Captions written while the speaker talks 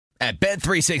At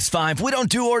Bet365, we don't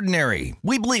do ordinary.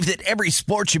 We believe that every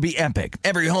sport should be epic.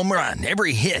 Every home run,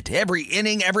 every hit, every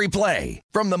inning, every play.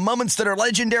 From the moments that are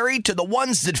legendary to the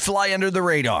ones that fly under the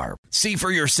radar. See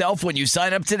for yourself when you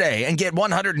sign up today and get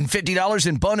 $150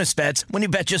 in bonus bets when you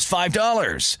bet just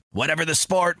 $5. Whatever the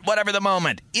sport, whatever the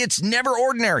moment, it's never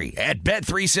ordinary at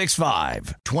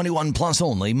Bet365. 21 plus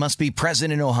only. Must be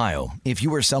present in Ohio. If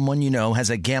you or someone you know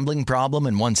has a gambling problem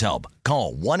and wants help,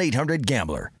 call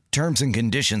 1-800-GAMBLER. Terms and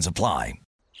conditions apply.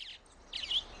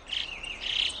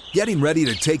 Getting ready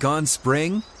to take on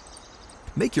spring?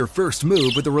 Make your first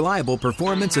move with the reliable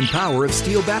performance and power of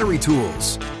Steel battery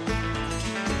tools.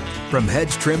 From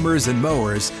hedge trimmers and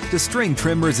mowers to string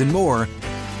trimmers and more,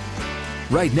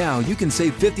 right now you can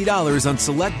save $50 on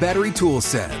select battery tool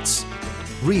sets.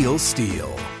 Real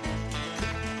Steel.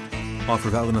 Offer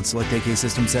valid on select AK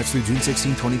system sets through June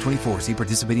 16, 2024. See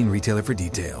participating retailer for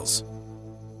details.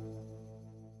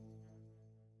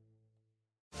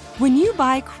 When you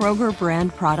buy Kroger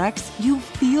brand products, you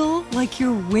feel like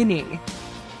you're winning.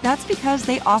 That's because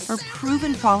they offer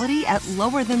proven quality at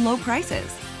lower than low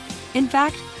prices. In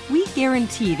fact, we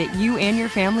guarantee that you and your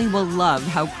family will love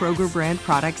how Kroger brand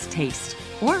products taste,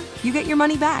 or you get your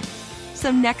money back. So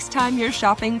next time you're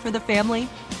shopping for the family,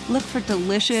 look for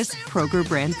delicious Kroger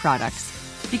brand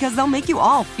products, because they'll make you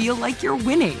all feel like you're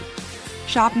winning.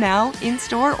 Shop now,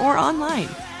 in-store, or online.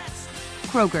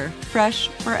 Kroger, fresh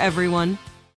for everyone.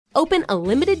 Open a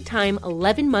limited-time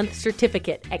 11-month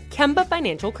certificate at Kemba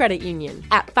Financial Credit Union.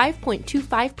 At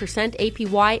 5.25%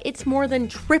 APY, it's more than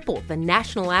triple the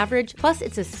national average, plus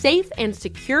it's a safe and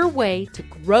secure way to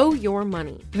grow your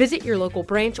money. Visit your local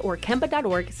branch or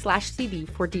kemba.org/CD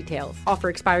for details. Offer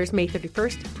expires May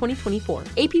 31st, 2024.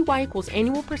 APY equals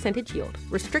annual percentage yield.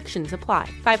 Restrictions apply.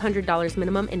 $500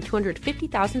 minimum and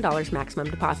 $250,000 maximum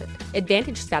deposit.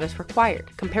 Advantage status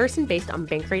required. Comparison based on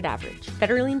bank rate average.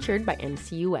 Federally insured by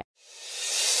NCUA.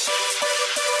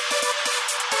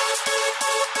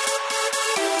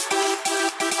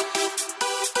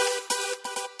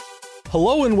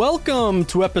 Hello and welcome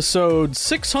to episode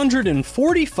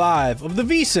 645 of the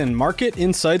VSiN Market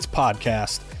Insights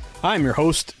Podcast. I'm your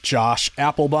host, Josh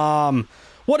Appelbaum.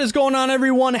 What is going on,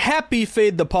 everyone? Happy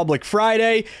Fade the Public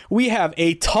Friday. We have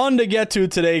a ton to get to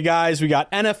today, guys. We got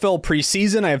NFL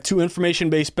preseason. I have 2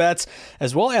 information-based bets,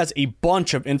 as well as a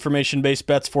bunch of information-based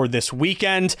bets for this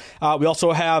weekend. We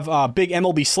also have a big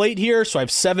MLB slate here, so I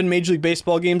have 7 Major League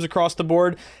Baseball games across the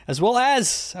board, as well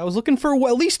as I was looking for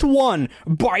at least one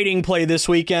biting play this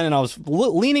weekend, and I was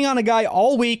leaning on a guy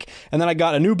all week, and then I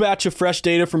got a new batch of fresh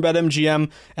data from BetMGM,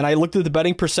 and I looked at the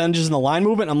betting percentages and the line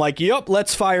movement, and I'm like, yep,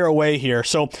 let's fire away here.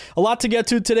 So a lot to get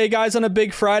to today, guys, on a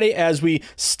big Friday as we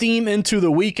steam into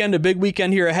the weekend, a big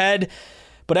weekend here ahead.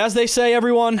 But as they say,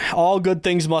 everyone, all good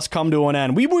things must come to an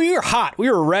end. We were hot.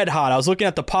 We were red hot. I was looking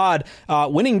at the pod,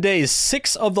 winning days,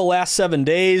 6 of the last 7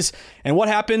 days. And what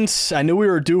happened? I knew we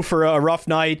were due for a rough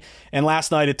night, and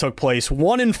last night it took place.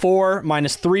 1-4,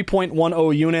 minus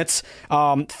 3.10 units.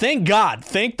 Thank God,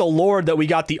 thank the Lord that we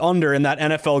got the under in that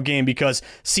NFL game, because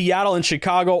Seattle and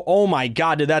Chicago, oh my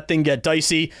God, did that thing get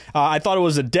dicey. I thought it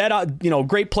was a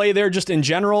great play there just in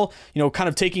general, kind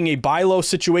of taking a buy low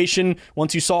situation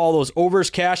once you saw all those overs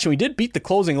cash, and we did beat the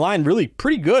closing line really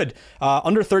pretty good,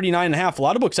 under 39.5. A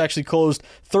lot of books actually closed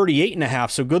 38.5,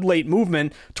 so good late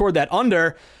movement toward that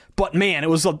under. But man, it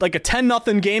was like a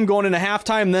 10-0 game going into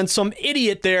halftime. And then some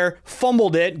idiot there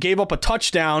fumbled it, gave up a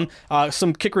touchdown,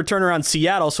 some kick returner on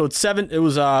Seattle. So it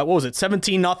was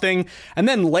 17-0. And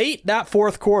then late that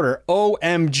fourth quarter,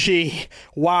 OMG,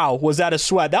 wow, was that a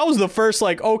sweat? That was the first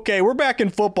okay, we're back in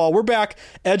football. We're back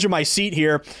edge of my seat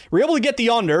here. We were able to get the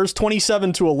unders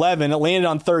 27-11. It landed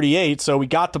on 38, so we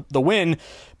got the win.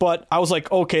 But I was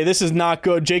like, okay, this is not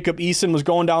good. Jacob Eason was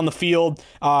going down the field.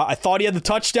 I thought he had the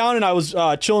touchdown, and I was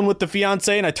chilling with the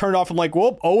fiance, and I turned off. I'm like,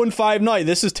 whoop, 0-5 night.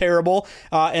 This is terrible.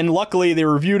 And luckily, they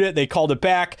reviewed it. They called it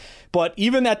back. But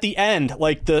even at the end,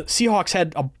 the Seahawks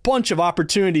had a bunch of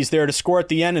opportunities there to score at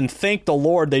the end, and thank the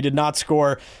Lord they did not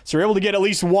score. So we're able to get at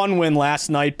least one win last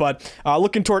night. But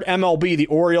looking toward MLB, the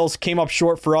Orioles came up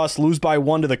short for us, lose by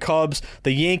 1 to the Cubs.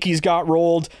 The Yankees got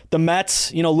rolled. The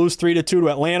Mets, lose 3-2 to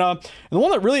Atlanta. And the one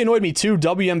that really annoyed me too,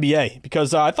 WNBA,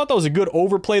 because I thought that was a good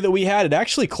overplay that we had. It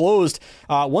actually closed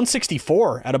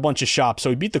 164 at a bunch of shops, so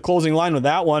we beat the closing line with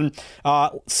that one.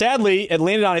 Sadly, it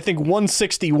landed on, I think,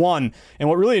 161. And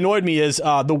what really annoyed me is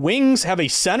the Wings have a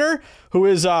center who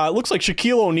is looks like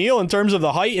Shaquille O'Neal in terms of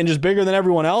the height and just bigger than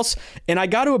everyone else. And I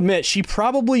got to admit, she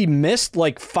probably missed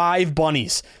like 5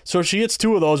 bunnies. So if she hits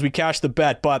 2 of those, we cash the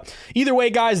bet. But either way,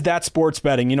 guys, that's sports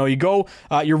betting. You know, you go,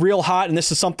 you're real hot, and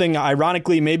this is something,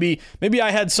 ironically, maybe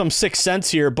I had some sixth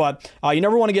sense here, but you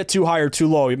never want to get too high or too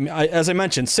low. As I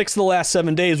mentioned, 6 of the last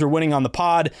 7 days we're winning on the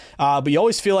pod, but you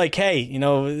always feel like, hey, you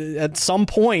know, at some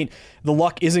point, the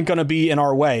luck isn't going to be in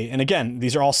our way. And again,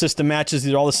 these are all system matches.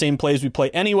 These are all the same plays we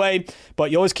play anyway, but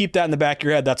you always keep that in the back of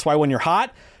your head. That's why when you're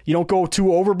hot, you don't go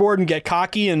too overboard and get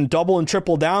cocky and double and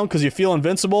triple down because you feel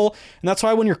invincible. And that's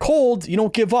why when you're cold, you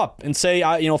don't give up and say,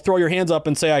 throw your hands up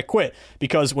and say, I quit.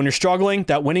 Because when you're struggling,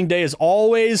 that winning day is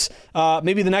always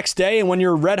maybe the next day. And when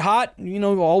you're red hot,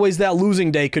 always that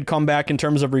losing day could come back in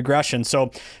terms of regression.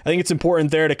 So I think it's important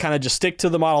there to kind of just stick to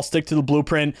the model, stick to the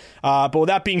blueprint. But with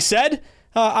that being said,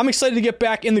 I'm excited to get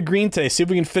back in the green today, see if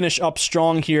we can finish up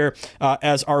strong here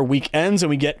as our week ends and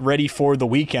we get ready for the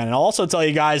weekend. And I'll also tell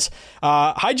you guys,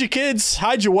 hide your kids,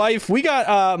 hide your wife. We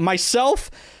got myself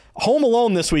home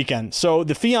alone this weekend. So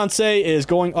the fiance is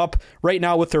going up right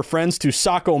now with her friends to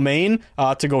Saco, Maine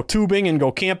to go tubing and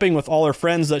go camping with all her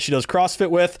friends that she does CrossFit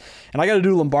with. And I got to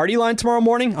do Lombardi line tomorrow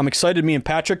morning. I'm excited. Me and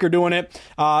Patrick are doing it.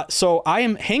 So I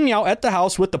am hanging out at the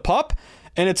house with the pup.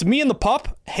 And it's me and the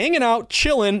pup hanging out,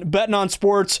 chilling, betting on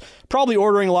sports, probably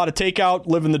ordering a lot of takeout,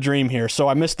 living the dream here. So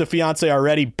I missed the fiance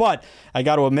already, but I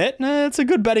got to admit, it's a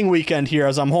good betting weekend here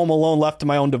as I'm home alone, left to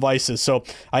my own devices. So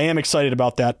I am excited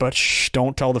about that, but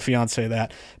don't tell the fiance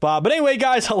that. But anyway,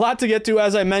 guys, a lot to get to.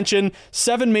 As I mentioned,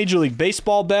 7 Major League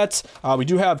Baseball bets. We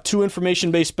do have 2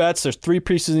 information-based bets. There's 3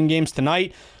 preseason games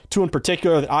tonight. 2 in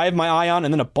particular that I have my eye on,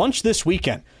 and then a bunch this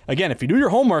weekend. Again, if you do your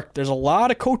homework, there's a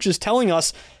lot of coaches telling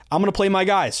us, I'm going to play my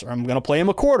guys, or I'm going to play him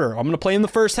a quarter, or I'm going to play in the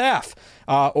first half,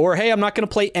 or hey, I'm not going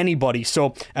to play anybody.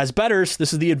 So as bettors,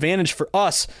 this is the advantage for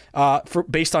us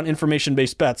based on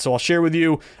information-based bets. So I'll share with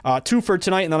you 2 for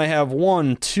tonight, and then I have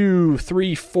 1, 2,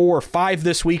 3, 4, 5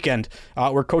 this weekend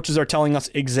where coaches are telling us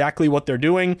exactly what they're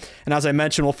doing. And as I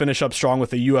mentioned, we'll finish up strong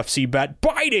with a UFC bet,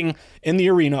 biting in the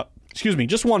arena. Excuse me,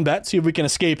 just 1 bet. See if we can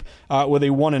escape with a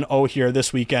 1-0 here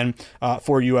this weekend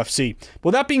for UFC. But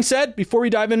with that being said, before we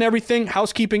dive into everything,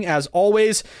 housekeeping as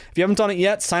always. If you haven't done it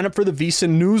yet, sign up for the VSiN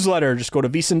newsletter. Just go to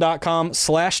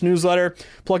vsin.com/newsletter,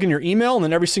 plug in your email, and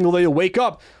then every single day you'll wake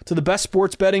up to the best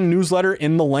sports betting newsletter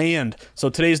in the land. So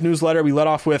today's newsletter, we let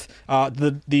off with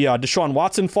the Deshaun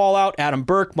Watson fallout, Adam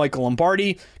Burke, Michael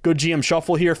Lombardi, good GM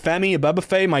Shuffle here. Femi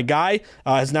Abebefe, my guy,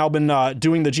 has now been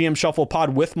doing the GM Shuffle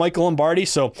pod with Michael Lombardi.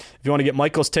 So if you want to get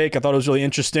Michael's take, I thought it was really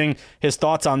interesting, his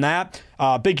thoughts on that.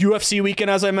 Big UFC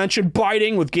weekend, as I mentioned,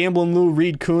 biting with Gamblin' Lou,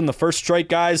 Reed Kuhn, the First Strike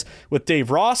guys with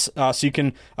Dave Ross. So you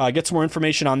can get some more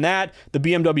information on that. The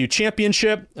BMW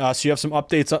Championship. So you have some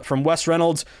updates from Wes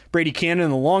Reynolds, Brady Cannon,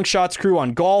 and the Long Shots crew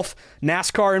on golf.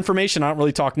 NASCAR information. I don't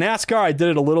really talk NASCAR. I did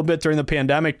it a little bit during the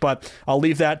pandemic, but I'll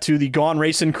leave that to the Gone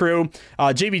Racing crew.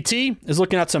 JVT is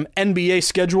looking at some NBA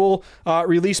schedule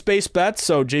release-based bets.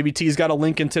 So JVT's got a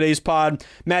link in today's pod.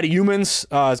 Matty Humans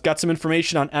has got some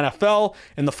information on NFL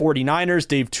and the 49ers.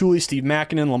 Dave Tooley, Steve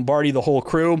Mackinnon, Lombardi, the whole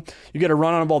crew. You get a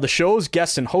run-on of all the shows,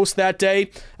 guests and hosts that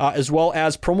day, as well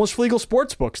as promos for legal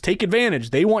sportsbooks. Take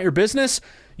advantage. They want your business.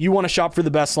 You want to shop for the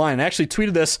best line. I actually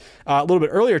tweeted this a little bit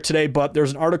earlier today, but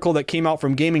there's an article that came out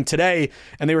from Gaming Today,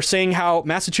 and they were saying how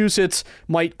Massachusetts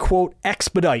might, quote,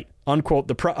 expedite, unquote,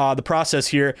 the process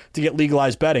here to get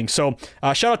legalized betting. So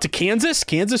shout out to Kansas.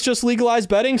 Kansas just legalized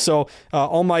betting. So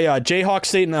all my Jayhawk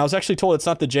state, and I was actually told it's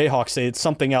not the Jayhawk state, it's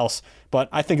something else. But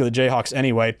I think of the Jayhawks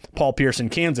anyway, Paul Pierce in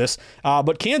Kansas.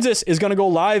 But Kansas is going to go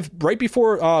live right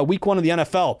before week 1 of the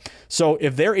NFL. So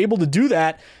if they're able to do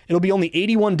that, it'll be only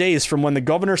 81 days from when the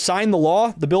governor signed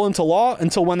the bill into law,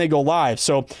 until when they go live.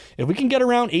 So if we can get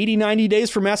around 80, 90 days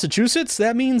for Massachusetts,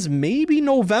 that means maybe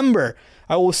November.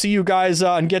 I will see you guys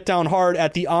and get down hard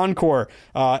at the Encore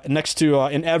next to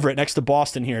in Everett, next to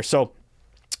Boston here. So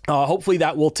hopefully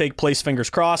that will take place, fingers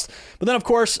crossed. But then, of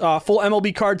course, full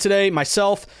MLB card today.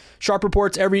 Myself, Sharp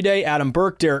Reports every day. Adam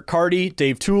Burke, Derek Carty,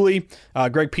 Dave Tooley,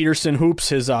 Greg Peterson hoops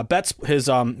his bets, his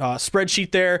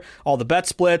spreadsheet there. All the bet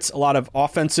splits, a lot of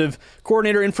offensive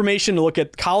coordinator information to look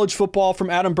at college football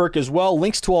from Adam Burke as well.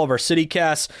 Links to all of our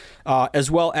CityCasts, as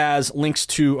well as links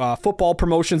to football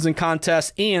promotions and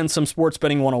contests, and some sports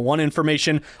betting 101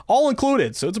 information, all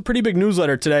included. So it's a pretty big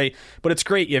newsletter today, but it's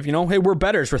great. If hey, we're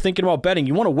bettors, we're thinking about betting.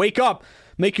 You want to wake up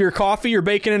make your coffee or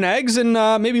bacon and eggs, and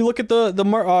maybe look at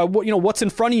what's in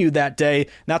front of you that day. And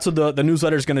that's what the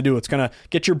newsletter is going to do. It's going to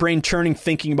get your brain churning,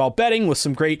 thinking about betting with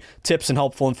some great tips and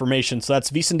helpful information. So that's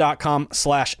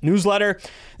vsin.com/newsletter.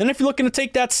 And if you're looking to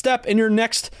take that step in your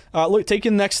next,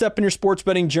 taking the next step in your sports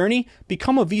betting journey,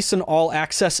 become a VSiN All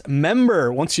Access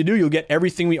member. Once you do, you'll get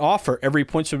everything we offer. Every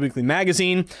Points Per Weekly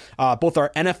magazine, both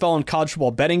our NFL and college football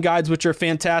betting guides, which are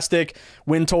fantastic,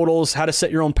 win totals, how to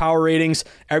set your own power ratings,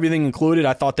 everything included.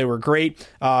 I thought they were great.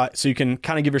 So you can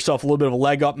kind of give yourself a little bit of a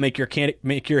leg up, make your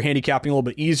handicapping a little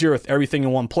bit easier with everything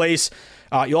in one place.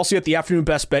 You also get the afternoon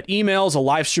best bet emails, a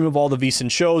live stream of all the VSiN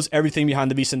shows, everything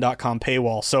behind the VSiN.com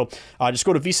paywall. So just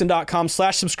go to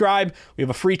VSiN.com/subscribe. We have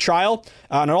a free trial.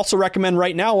 And I also recommend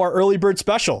right now our early bird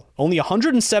special. Only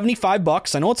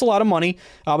 $175. I know it's a lot of money,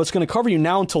 but it's going to cover you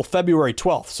now until February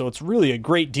 12th. So it's really a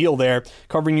great deal there,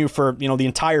 covering you for the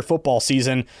entire football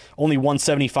season, only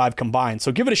 $175 combined.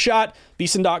 So give it a shot,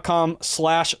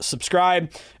 VSiN.com/subscribe.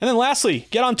 And then lastly,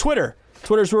 get on Twitter.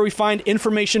 Twitter is where we find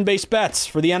information-based bets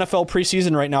for the NFL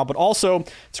preseason right now, but also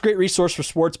it's a great resource for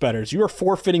sports bettors. You are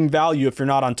forfeiting value if you're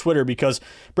not on Twitter, because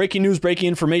breaking news, breaking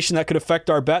information that could affect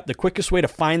our bet, the quickest way to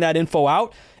find that info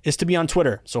out is to be on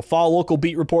Twitter. So follow local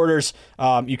beat reporters.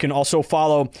 You can also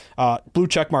follow blue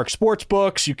checkmark sports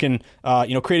books. You can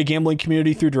create a gambling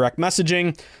community through direct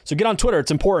messaging. So get on Twitter. It's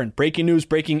important. Breaking news,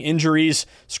 breaking injuries,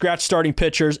 scratch starting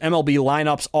pitchers, MLB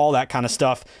lineups, all that kind of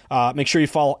stuff. Make sure you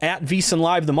follow at VSiN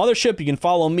Live, the mothership. You can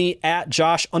follow me at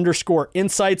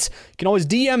Josh_insights. You can always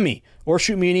DM me or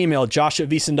shoot me an email,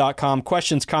 josh@vsin.com.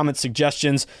 Questions, comments,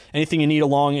 suggestions, anything you need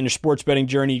along in your sports betting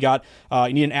journey. You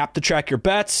need an app to track your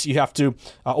bets. You have to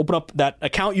open up that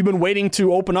account you've been waiting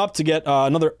to open up to get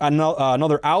another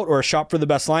out or a shop for the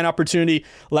best line opportunity.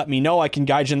 Let me know. I can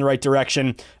guide you in the right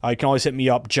direction. You can always hit me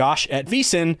up,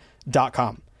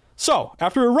 josh@vsin.com. So,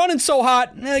 after we're running so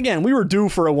hot, again, we were due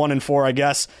for a 1-4, I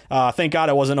guess. Thank God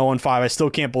I wasn't 0-5. I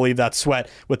still can't believe that sweat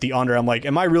with the under. I'm like,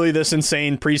 am I really this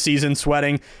insane preseason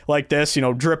sweating like this,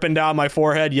 dripping down my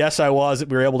forehead? Yes, I was.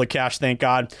 We were able to cash, thank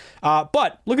God.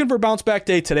 But looking for a bounce back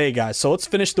day today, guys. So let's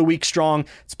finish the week strong.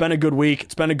 It's been a good week.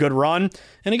 It's been a good run.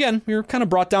 And again, we were kind of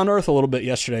brought down to earth a little bit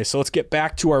yesterday. So let's get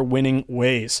back to our winning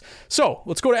ways. So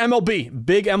let's go to MLB.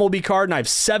 Big MLB card, and I have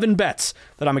 7 bets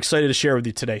that I'm excited to share with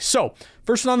you today. So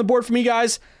first one on the board for me,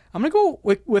 guys, I'm going to go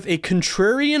with a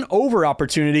contrarian over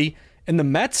opportunity in the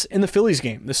Mets and the Phillies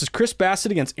game. This is Chris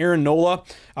Bassett against Aaron Nola.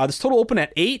 This total opened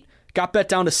at 8, got bet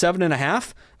down to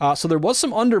 7.5. So there was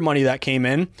some under money that came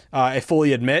in, I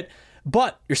fully admit.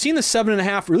 But you're seeing the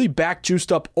 7.5 really back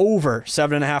juiced up over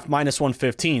 7.5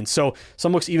 -115. So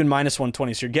some looks even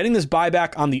 -120. So you're getting this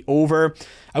buyback on the over.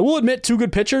 I will admit 2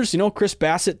 good pitchers. Chris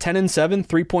Bassett, 10-7,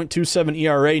 3.27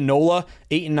 ERA. Nola,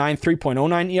 8-9,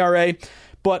 3.09 ERA.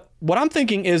 But what I'm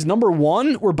thinking is, number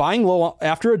one, we're buying low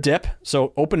after a dip.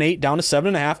 So open 8 down to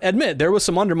 7.5. Admit there was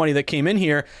some under money that came in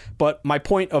here, but my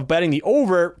point of betting the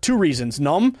over, 2 reasons.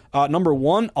 Number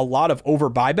one, a lot of over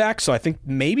buyback. So I think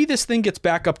maybe this thing gets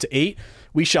back up to 8.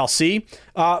 We shall see.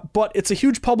 But it's a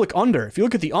huge public under. If you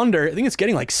look at the under, I think it's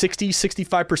getting like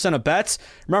 60-65% of bets.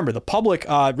 Remember, the public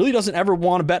really doesn't ever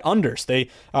want to bet unders. They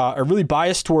are really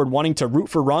biased toward wanting to root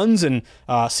for runs and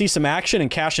see some action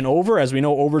and cash an over. As we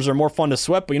know, overs are more fun to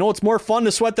sweat. But what's more fun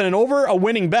to sweat than an over? A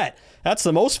winning bet. That's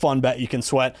the most fun bet you can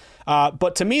sweat.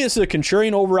 But to me, this is a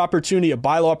contrarian over opportunity, a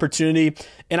buy low opportunity.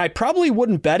 And I probably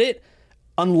wouldn't bet it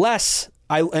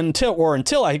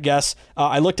until I guess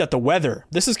I looked at the weather.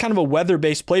 This is kind of a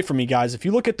weather-based play for me, guys. If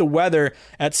you look at the weather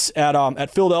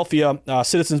at Philadelphia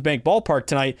Citizens Bank Ballpark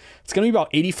tonight, it's going to be about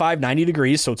 85-90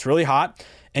 degrees, so it's really hot.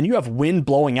 And you have wind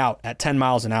blowing out at 10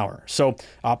 miles an hour. So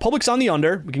public's on the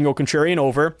under. We can go contrarian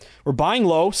over. We're buying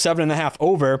low, 7.5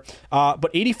 over. But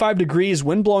 85 degrees,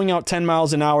 wind blowing out 10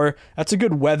 miles an hour. That's a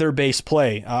good weather-based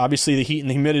play. Obviously, the heat and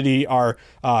the humidity are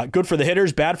good for the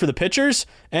hitters, bad for the pitchers.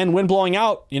 And wind blowing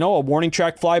out, a warning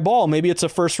track fly ball. Maybe it's a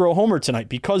first-row homer tonight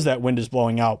because that wind is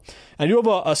blowing out. I do have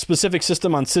a specific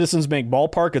system on Citizens Bank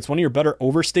Ballpark. It's one of your better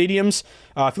over stadiums.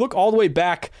 If you look all the way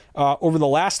back over the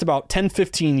last about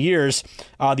 10-15 years,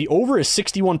 the over is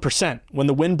 61% when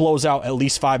the wind blows out at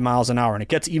least 5 miles an hour, and it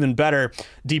gets even better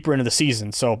deeper into the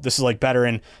season. So this is like better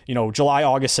in July,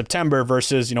 August, September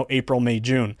versus April, May,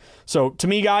 June. So to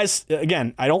me, guys,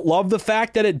 again, I don't love the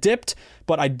fact that it dipped,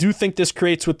 but I do think this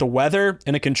creates with the weather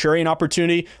and a contrarian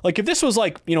opportunity. Like if this was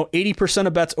 80%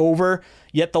 of bets over,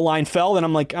 yet the line fell, then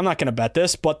I'm not going to bet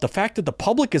this. But the fact that the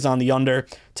public is on the under,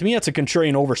 to me, that's a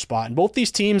contrarian over spot. And both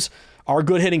these teams are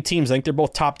good hitting teams. I think they're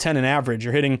both top 10 in average.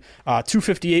 You're hitting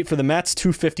 258 for the Mets,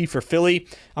 250 for Philly.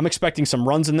 I'm expecting some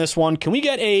runs in this one. Can we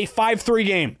get a 5-3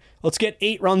 game? Let's get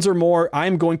 8 runs or more.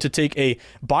 I'm going to take a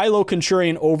buy low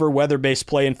Contrarian over weather-based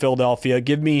play in Philadelphia.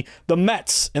 Give me the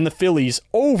Mets and the Phillies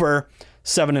over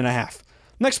 7.5.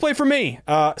 Next play for me.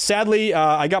 Sadly,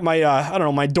 I got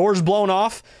my doors blown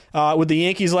off with the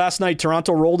Yankees last night.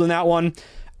 Toronto rolled in that one.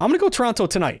 I'm going to go Toronto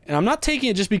tonight, and I'm not taking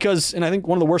it just because, and I think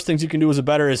one of the worst things you can do as a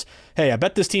bettor is, hey, I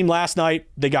bet this team last night,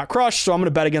 they got crushed, so I'm going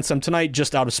to bet against them tonight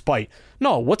just out of spite.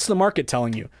 No, what's the market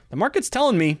telling you? The market's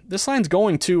telling me this line's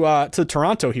going to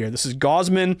Toronto here. This is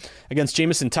Gausman against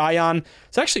Jameson Taillon.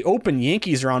 It's actually open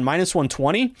Yankees around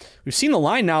 -120. We've seen the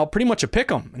line now pretty much a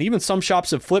pick 'em, and even some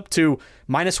shops have flipped to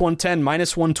 -110,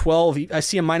 -112. I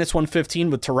see a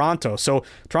 -115 with Toronto. So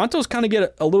Toronto's kind of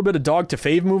get a little bit of dog to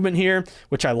fave movement here,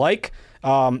 which I like.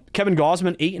 Kevin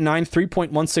Gausman, 8-9,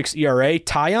 3.16 ERA.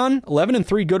 Taillon,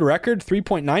 11-3, good record,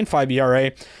 3.95 ERA.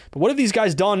 But what have these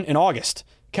guys done in August?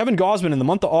 Kevin Gausman in the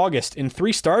month of August, in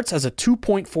 3 starts, has a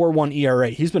 2.41 ERA.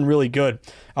 He's been really good.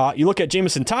 You look at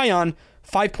Jameson Taillon,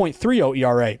 5.30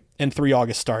 ERA in 3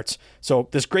 August starts. So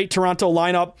this great Toronto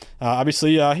lineup,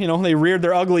 obviously, they reared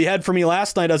their ugly head for me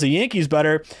last night as a Yankees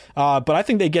bettor, but I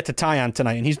think they get to Taillon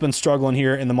tonight, and he's been struggling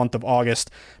here in the month of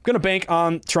August. I'm going to bank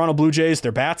on Toronto Blue Jays.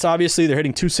 Their bats, obviously, they're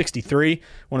hitting .263,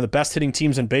 one of the best hitting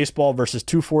teams in baseball versus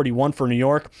 .241 for New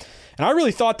York. And I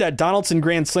really thought that Donaldson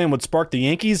grand slam would spark the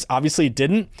Yankees. Obviously, it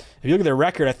didn't. If you look at their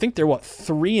record, I think they're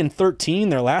 3-13,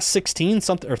 their last 16,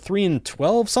 something, or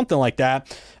 3-12, something like that.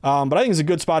 But I think it's a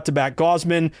good spot to back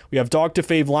Gausman. We have dog to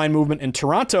fave line movement in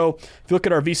Toronto. If you look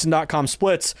at our VSiN.com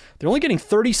splits, they're only getting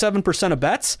 37% of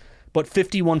bets, but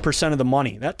 51% of the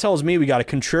money. That tells me we got a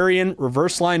contrarian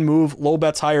reverse line move, low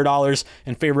bets, higher dollars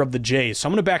in favor of the Jays. So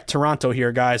I'm going to back Toronto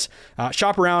here, guys.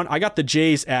 Shop around. I got the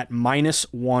Jays at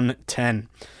 -110.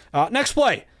 Next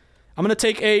play. I'm going to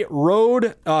take a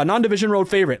road, non-division road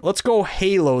favorite. Let's go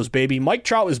Halos, baby. Mike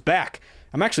Trout is back.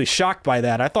 I'm actually shocked by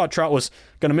that. I thought Trout was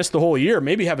going to miss the whole year,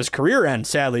 maybe have his career end,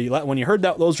 sadly. When you heard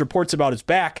those reports about his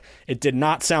back, it did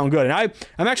not sound good. And I'm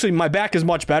actually, my back is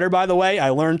much better, by the way. I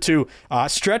learned to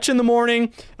stretch in the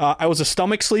morning. I was a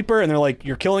stomach sleeper, and they're like,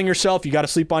 you're killing yourself. You got to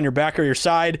sleep on your back or your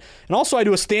side. And also, I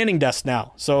do a standing desk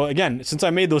now. So again, since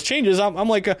I made those changes, I'm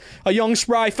like a young,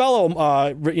 spry fellow,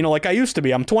 like I used to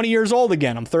be. I'm 20 years old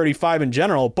again. I'm 35 in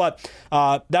general. But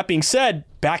that being said,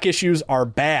 back issues are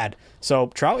bad.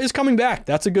 So Trout is coming back.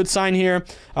 That's a good sign here.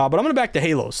 But I'm going to back the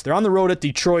Halos. They're on the road at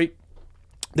Detroit.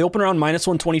 They open around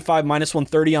 -125,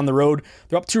 -130 on the road.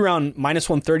 They're up to around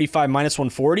 -135,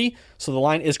 -140. So the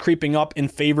line is creeping up in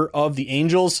favor of the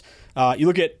Angels. You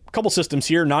look at a couple systems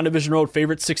here. Non-division road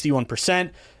favorite, 61%.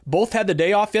 Both had the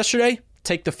day off yesterday.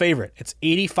 Take the favorite. It's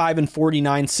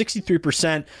 85-49,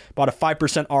 63%, about a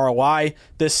 5% ROI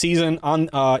this season on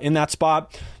in that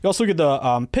spot. You also look at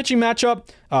the pitching matchup.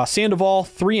 Sandoval,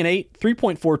 3-8,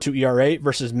 3.42 ERA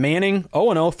versus Manning,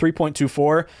 0-0,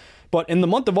 3.24. But in the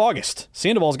month of August,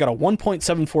 Sandoval's got a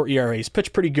 1.74 ERA. He's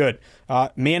pitched pretty good.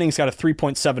 Manning's got a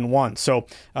 3.71. So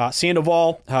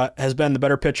Sandoval has been the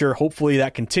better pitcher. Hopefully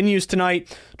that continues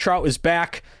tonight. Trout is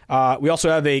back. We also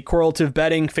have a correlative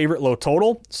betting favorite low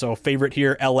total. So favorite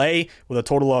here, LA, with a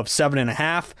total of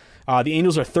 7.5. The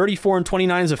Angels are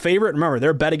 34-29 as a favorite. Remember,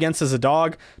 they're bet against as a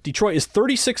dog. Detroit is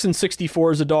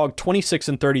 36-64 as a dog,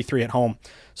 26-33 at home.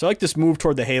 So I like this move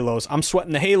toward the Halos. I'm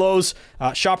sweating the Halos.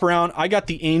 Shop around. I got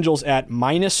the Angels at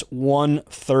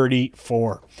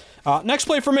 -134. Next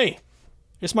play for me.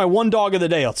 It's my one dog of the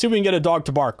day. Let's see if we can get a dog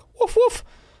to bark. Woof, woof.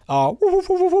 Woof, woof,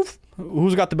 woof, woof.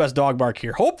 Who's got the best dog bark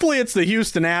here? Hopefully it's the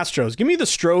Houston Astros. Give me the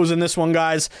Stros in this one,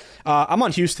 guys. I'm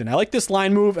on Houston. I like this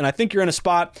line move, and I think you're in a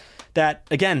spot that,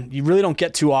 again, you really don't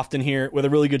get too often here with a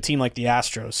really good team like the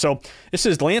Astros. So this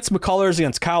is Lance McCullers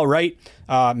against Kyle Wright.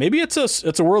 Maybe it's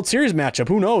a World Series matchup.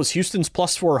 Who knows? Houston's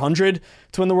 +400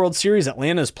 to win the World Series.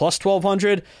 Atlanta's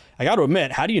 +1,200. I got to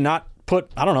admit, how do you not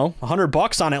put, I don't know,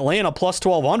 $100 on Atlanta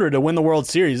 +1,200 to win the World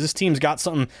Series? This team's got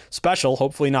something special.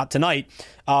 Hopefully not tonight.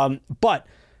 But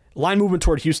line movement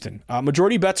toward Houston.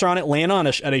 Majority bets are on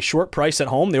Atlanta at a short price at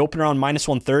home. They open around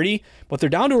 -130, but they're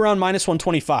down to around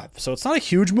 -125. So it's not a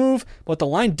huge move, but the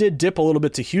line did dip a little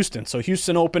bit to Houston. So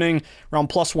Houston opening around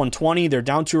 +120. They're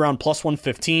down to around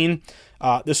 +115.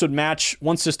 This would match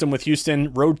one system with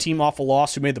Houston, road team off a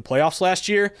loss who made the playoffs last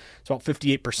year. It's about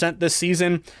 58% this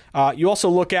season. You also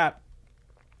look at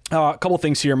a couple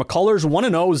things here. McCullers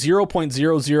 1-0,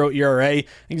 0.00 ERA. I think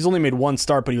he's only made one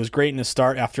start, but he was great in his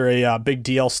start after a big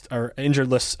DL or injured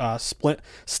list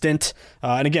stint.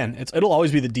 And again, it'll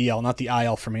always be the DL, not the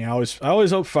IL for me. I always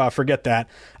forget that.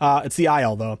 It's the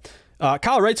IL though.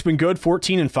 Kyle Wright's been good,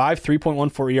 14-5,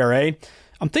 3.14 ERA.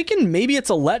 I'm thinking maybe it's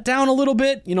a letdown a little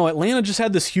bit. Atlanta just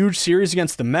had this huge series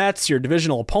against the Mets, your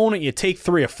divisional opponent. You take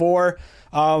 3 of 4.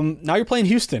 Now you're playing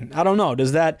Houston. I don't know.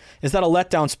 Is that a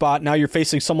letdown spot? Now you're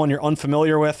facing someone you're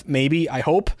unfamiliar with. Maybe, I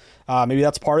hope. Maybe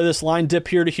that's part of this line dip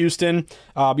here to Houston.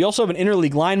 You also have an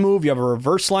interleague line move. You have a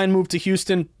reverse line move to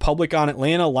Houston. Public on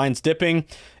Atlanta. Lines dipping.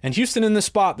 And Houston in this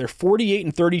spot, they're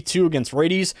 48-32 against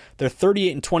righties. They're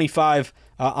 38-25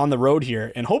 on the road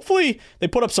here. And hopefully they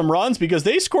put up some runs because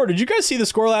they scored. Did you guys see the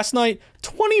score last night?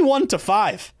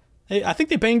 21-5. I think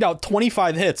they banged out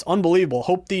 25 hits. Unbelievable.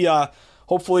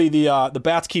 Hopefully the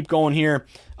bats keep going here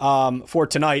for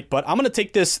tonight. But I'm going to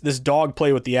take this dog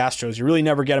play with the Astros. You really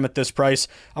never get them at this price.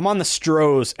 I'm on the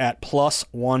Stros at plus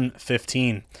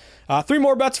 115. 3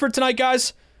 more bets for tonight,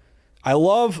 guys. I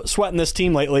love sweating this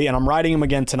team lately, and I'm riding them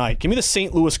again tonight. Give me the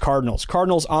St. Louis Cardinals.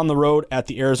 Cardinals on the road at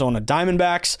the Arizona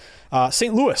Diamondbacks.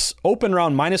 St. Louis open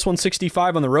around minus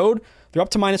 165 on the road. They're up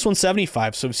to minus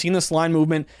 175, so we've seen this line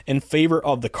movement in favor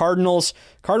of the Cardinals.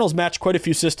 Cardinals match quite a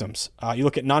few systems. You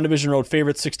look at non-division road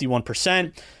favorites,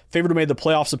 61%. Favorite who made the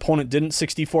playoffs, opponent didn't,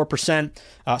 64%.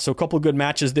 So a couple of good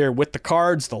matches there with the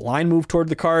Cards. The line moved toward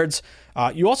the Cards.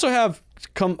 You also have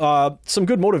some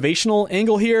good motivational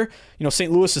angle here.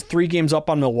 St. Louis is 3 games up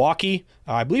on Milwaukee.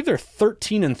 I believe they're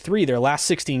 13-3 their last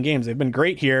 16 games. They've been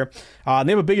great here. And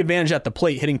they have a big advantage at the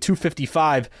plate, hitting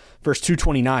 255 versus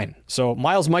 229. So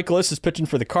Miles Michaelis is pitching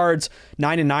for the Cards,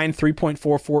 9-9,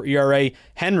 3.44 ERA.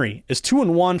 Henry is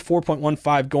 2-1,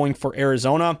 4.15 going for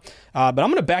Arizona. But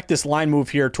I'm going to back this line move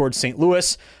here towards St.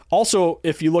 Louis. Also,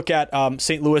 if you look at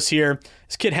St. Louis here,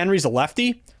 this kid Henry's a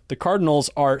lefty. The Cardinals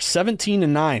are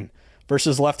 17-9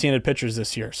 versus left-handed pitchers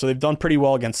this year. So they've done pretty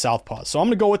well against southpaws. So I'm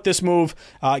going to go with this move.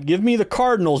 Give me the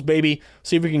Cardinals, baby.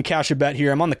 See if we can cash a bet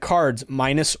here. I'm on the Cards,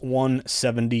 minus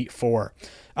 174.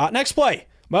 Next play,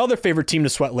 my other favorite team to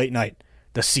sweat late night,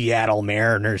 the Seattle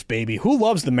Mariners, baby. Who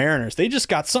loves the Mariners? They just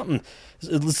got something.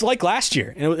 It's like last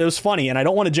year. And it was funny, and I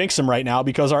don't want to jinx them right now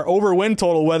because our over-win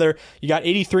total, whether you got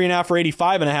 83.5 or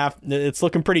 85.5, it's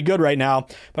looking pretty good right now.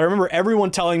 But I remember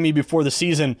everyone telling me before the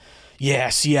season, yeah,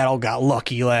 Seattle got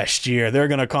lucky last year. They're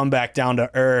going to come back down to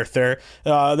earth. Their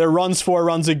runs for,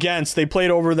 runs against. They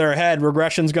played over their head.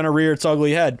 Regression's going to rear its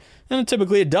ugly head. And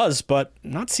typically it does, but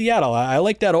not Seattle. I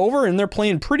like that over, and they're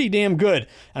playing pretty damn good.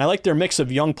 And I like their mix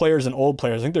of young players and old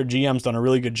players. I think their GM's done a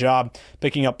really good job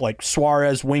picking up like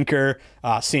Suarez, Winker,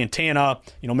 Santana,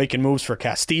 making moves for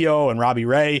Castillo and Robbie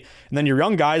Ray. And then your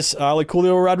young guys like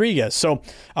Julio Rodriguez. So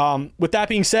with that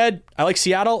being said, I like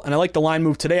Seattle, and I like the line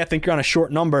move today. I think you're on a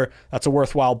short number. That's a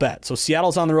worthwhile bet. So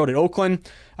Seattle's on the road at Oakland.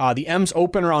 The M's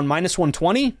open around minus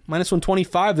 120, minus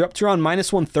 125. They're up to around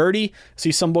minus 130.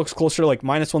 See some books closer to like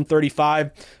minus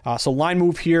 135. So line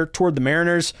move here toward the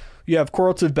Mariners. You have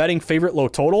correlative betting favorite low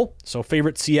total. So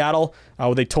favorite Seattle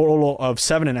with a total of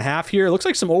 7.5 here. It looks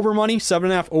like some over money,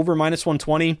 7.5 over minus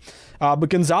 120. But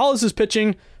Gonzalez is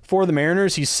pitching for the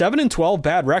Mariners. He's 7-12,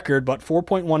 bad record, but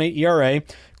 4.18 ERA.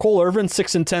 Cole Irvin,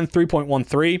 6-10,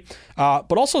 3.13.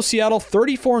 But also Seattle,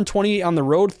 34-28 on the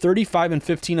road,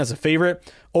 35-15 as a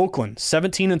favorite. Oakland,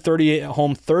 17-38 at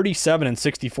home,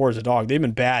 37-64 as a dog. They've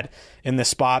been bad in this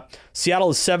spot.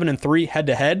 Seattle is 7-3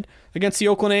 head-to-head against the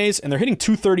Oakland A's, and they're hitting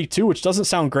 232, which doesn't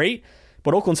sound great,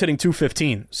 but Oakland's hitting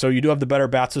 215. So you do have the better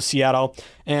bats with Seattle.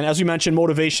 And as we mentioned,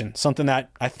 motivation, something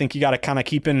that I think you got to kind of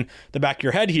keep in the back of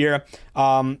your head here.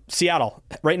 Seattle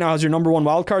right now has your number 1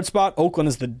 wildcard spot. Oakland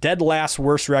is the dead last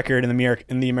worst record in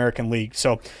the American League.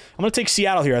 So I'm going to take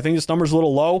Seattle here. I think this number's a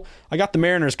little low. I got the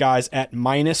Mariners, guys, at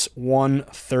minus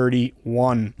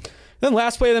 131. Then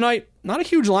last play of the night, not a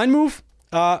huge line move.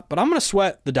 But I'm going to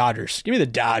sweat the Dodgers. Give me the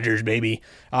Dodgers, baby.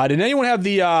 Did anyone have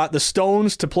the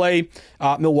Stones to play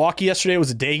Milwaukee yesterday? It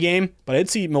was a day game, but I did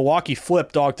see Milwaukee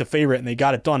flip dog to favorite, and they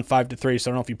got it done 5-3. So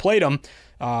I don't know if you played them.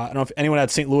 I don't know if anyone had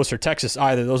St. Louis or Texas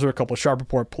either. Those were a couple of sharp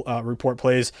report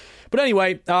plays. But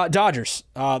anyway, Dodgers,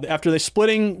 after they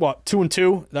splitting,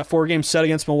 2-2, that 4-game set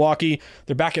against Milwaukee,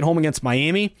 they're back at home against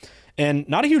Miami. And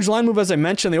not a huge line move, as I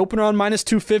mentioned. They open around minus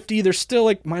 250. They're still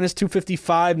like minus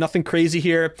 255. Nothing crazy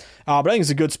here. But I think it's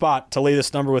a good spot to lay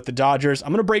this number with the Dodgers. I'm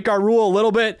going to break our rule a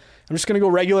little bit. I'm just going to go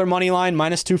regular money line,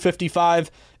 minus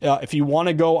 255. If you want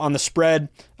to go on the spread,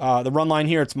 the run line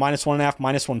here, it's minus 1.5,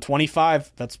 minus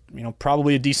 125. That's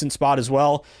probably a decent spot as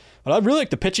well. But I really like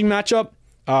the pitching matchup.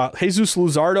 Jesus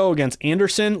Luzardo against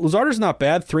Anderson. Luzardo's not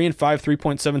bad, 3-5,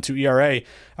 3.72 ERA.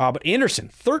 But Anderson,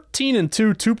 13-2,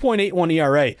 2.81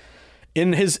 ERA.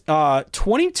 In his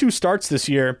 22 starts this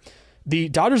year, the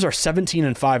Dodgers are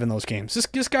 17-5 in those games.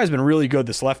 This guy's been really good,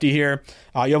 this lefty here.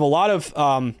 You have a lot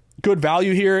of good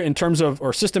value here in terms of,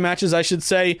 or system matches, I should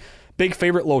say. Big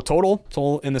favorite low total.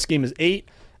 Total in this game is 8.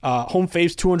 Home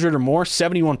faves 200 or more,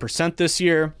 71% this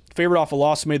year. Favorite off a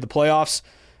loss made the playoffs,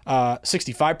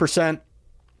 65%.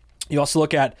 You also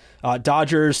look at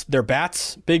Dodgers, their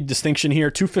bats, big distinction here,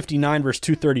 259 versus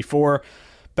 234.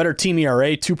 Better team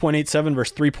ERA, 2.87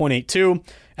 versus 3.82.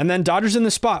 And then Dodgers in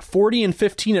the spot,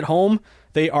 40-15 at home.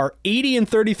 They are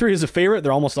 80-33 as a favorite.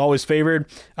 They're almost always favored.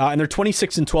 And they're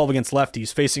 26-12 against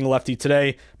lefties, facing a lefty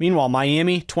today. Meanwhile,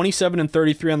 Miami,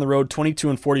 27-33 on the road,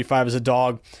 22-45 as a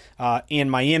dog.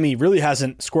 And Miami really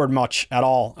hasn't scored much at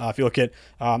all if you look at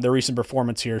their recent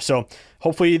performance here. So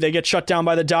hopefully they get shut down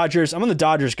by the Dodgers. I'm on the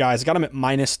Dodgers, guys. I got them at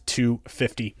minus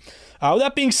 250. With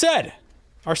that being said,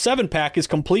 our 7-pack is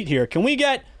complete here. Can we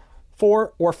get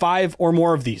 4 or 5 or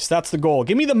more of these? That's the goal.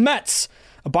 Give me the Mets.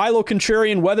 A buy low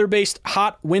contrarian weather-based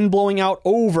hot wind blowing out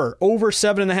over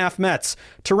 7.5 Mets.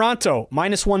 Toronto,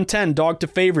 minus 110, dog to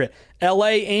favorite. LA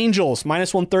Angels,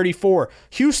 minus 134.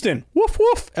 Houston, woof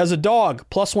woof, as a dog,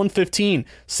 plus 115.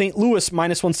 St. Louis,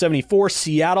 minus 174.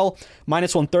 Seattle,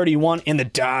 minus 131. And the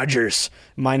Dodgers,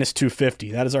 minus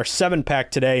 250. That is our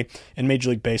 7-pack today in Major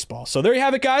League Baseball. So there you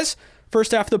have it, guys.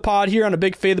 First half of the pod here on a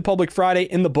big Fade the Public Friday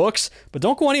in the books, but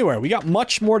don't go anywhere. We got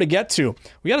much more to get to.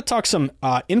 We got to talk some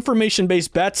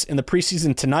information-based bets in the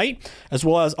preseason tonight, as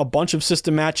well as a bunch of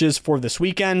system matches for this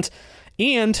weekend.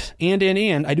 And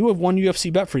I do have one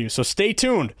UFC bet for you, so stay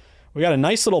tuned. We got a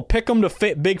nice little pick'em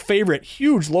to big favorite,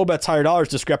 huge low bets, higher dollars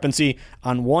discrepancy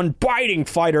on one biting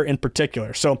fighter in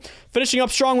particular. So finishing up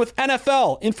strong with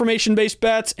NFL, information-based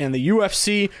bets, and the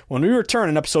UFC when we return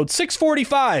in episode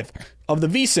 645 of the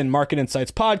VSiN Market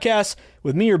Insights podcast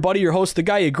with me, your buddy, your host, the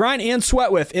guy you grind and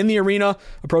sweat with in the arena,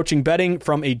 approaching betting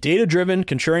from a data-driven,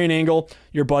 contrarian angle,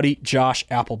 your buddy, Josh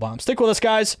Appelbaum. Stick with us,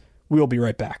 guys. We will be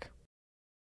right back.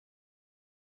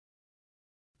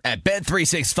 At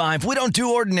Bet365, we don't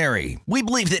do ordinary. We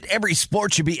believe that every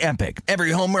sport should be epic.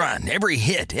 Every home run, every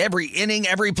hit, every inning,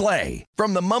 every play.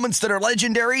 From the moments that are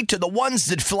legendary to the ones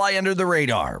that fly under the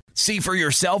radar. See for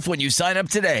yourself when you sign up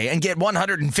today and get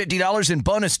 $150 in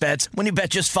bonus bets when you bet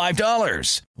just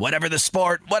 $5. Whatever the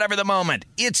sport, whatever the moment,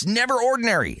 it's never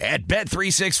ordinary at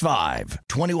Bet365.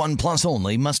 21 plus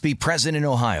only. Must be present in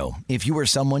Ohio. If you or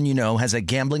someone you know has a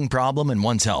gambling problem and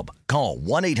wants help, call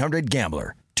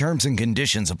 1-800-GAMBLER. Terms and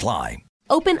conditions apply.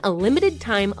 Open a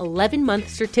limited-time 11-month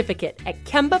certificate at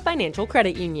Kemba Financial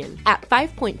Credit Union. At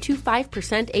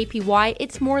 5.25% APY,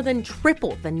 it's more than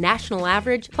triple the national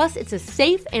average, plus it's a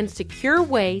safe and secure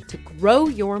way to grow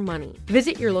your money.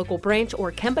 Visit your local branch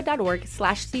or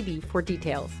kemba.org/cb for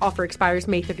details. Offer expires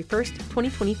May 31st,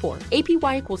 2024.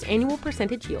 APY equals annual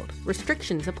percentage yield.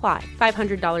 Restrictions apply.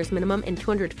 $500 minimum and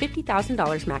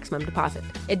 $250,000 maximum deposit.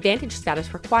 Advantage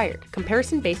status required.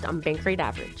 Comparison based on bank rate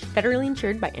average. Federally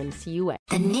insured by NCUA.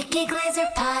 The Nikki Glaser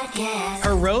Podcast.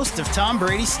 Her roast of Tom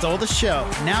Brady stole the show.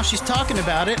 Now she's talking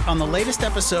about it on the latest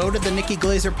episode of the Nikki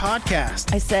Glaser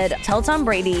Podcast. I said, tell Tom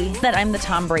Brady that I'm the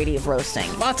Tom Brady of roasting.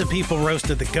 Lots of people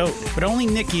roasted the GOAT, but only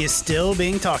Nikki is still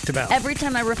being talked about. Every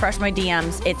time I refresh my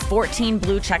DMs, it's 14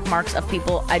 blue check marks of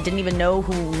people I didn't even know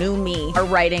who knew me are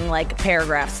writing like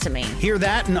paragraphs to me. Hear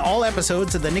that in all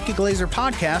episodes of the Nikki Glaser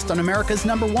Podcast on America's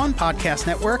 #1 podcast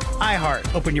network,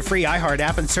 iHeart. Open your free iHeart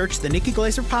app and search the Nikki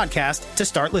Glaser Podcast to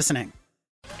start listening.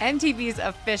 MTV's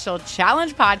official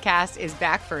Challenge podcast is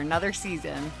back for another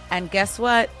season. And guess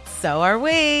what? So are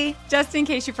we. Just in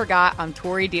case you forgot, I'm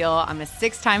Tori Deal. I'm a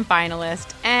 6-time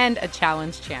finalist and a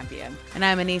Challenge champion. And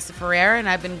I'm Anissa Ferreira, and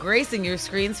I've been gracing your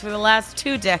screens for the last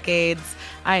 2 decades.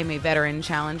 I am a veteran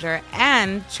challenger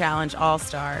and Challenge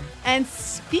All-Star. And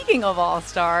speaking of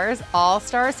All-Stars,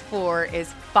 All-Stars 4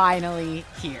 is finally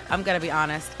here. I'm going to be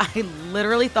honest. I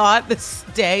literally thought this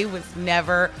day was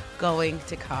never going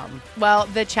to come. Well,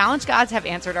 the Challenge gods have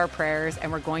answered our prayers,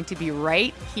 and we're going to be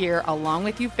right here along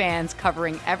with you fans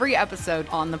covering every episode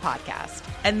on the podcast.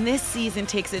 And this season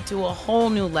takes it to a whole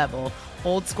new level.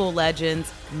 Old school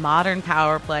legends, modern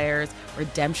power players,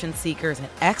 redemption seekers, and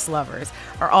ex-lovers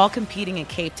are all competing in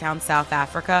Cape Town, South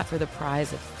Africa for the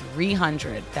prize of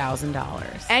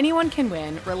 $300,000. Anyone can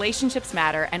win, relationships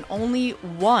matter, and only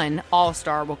one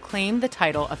All-Star will claim the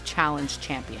title of Challenge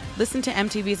champion. Listen to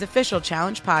MTV's official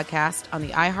Challenge podcast on the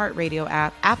iHeartRadio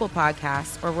app, Apple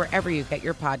Podcasts, or wherever you get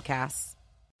your podcasts.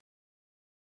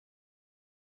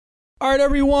 All right,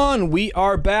 everyone, we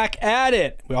are back at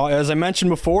it. Well, as I mentioned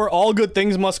before, all good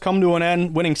things must come to an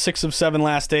end. Winning 6 of 7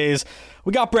 last days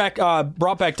We got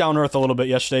brought back down to earth a little bit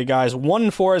yesterday, guys.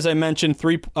 1-4, as I mentioned,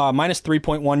 minus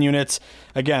 3.1 units.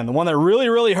 Again, the one that really,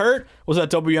 really hurt was that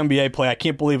WNBA play. I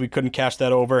can't believe we couldn't cash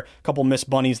that over. A couple missed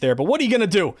bunnies there. But what are you going to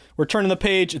do? We're turning the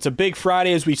page. It's a big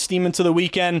Friday as we steam into the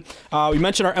weekend. We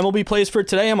mentioned our MLB plays for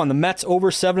today. I'm on the Mets over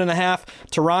 7.5.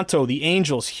 Toronto, the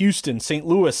Angels, Houston, St.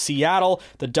 Louis, Seattle,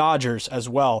 the Dodgers as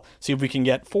well. See if we can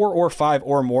get 4 or 5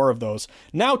 or more of those.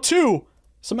 Now,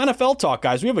 some NFL talk,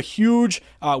 guys. We have a huge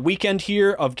weekend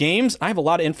here of games. I have a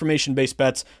lot of information-based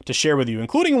bets to share with you,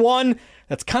 including one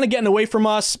that's kind of getting away from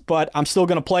us, but I'm still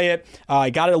going to play it.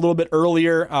 I got it a little bit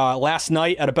earlier last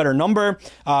night at a better number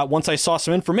once I saw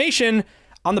some information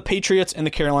on the Patriots and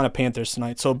the Carolina Panthers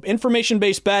tonight. So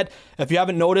information-based bet. If you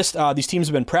haven't noticed, these teams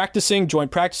have been practicing, joint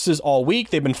practices all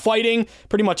week. They've been fighting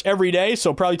pretty much every day,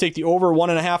 so probably take the over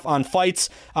 1.5 on fights.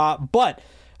 But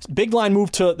big line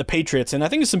move to the Patriots, and I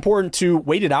think it's important to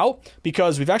wait it out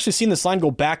because we've actually seen this line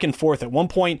go back and forth. At one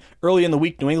point early in the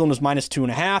week, New England was minus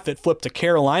 2.5. It flipped to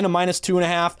Carolina minus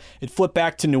 2.5. It flipped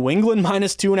back to New England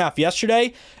minus 2.5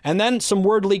 yesterday, and then some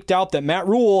word leaked out that Matt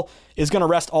Rule is going to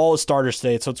rest all his starters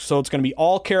today. So it's going to be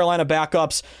all Carolina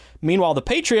backups. Meanwhile, the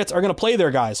Patriots are going to play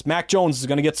their guys. Mac Jones is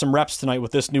going to get some reps tonight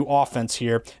with this new offense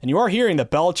here. And you are hearing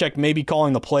that Belichick may be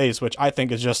calling the plays, which I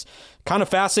think is just kind of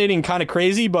fascinating, kind of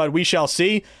crazy, but we shall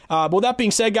see. But with that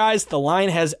being said, guys, the line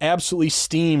has absolutely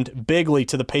steamed bigly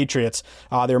to the Patriots.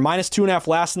 They were minus 2.5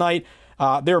 last night.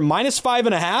 They were minus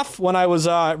 5.5 when I was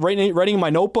writing my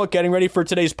notebook, getting ready for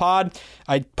today's pod.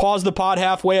 I paused the pod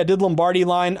halfway. I did Lombardi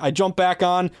line. I jumped back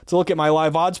on to look at my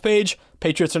live odds page.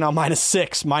 Patriots are now minus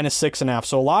 6.5.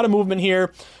 So a lot of movement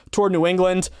here toward New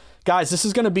England. Guys, this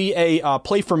is going to be a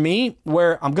play for me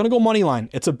where I'm going to go money line.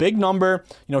 It's a big number.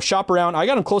 Shop around. I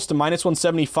got them close to minus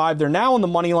 175. They're now on the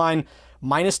money line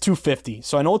minus 250.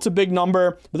 So I know it's a big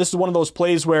number, but this is one of those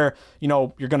plays where,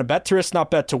 you're going to bet to risk, not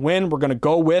bet to win. We're going to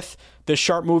go with this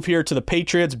sharp move here to the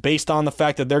Patriots based on the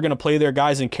fact that they're going to play their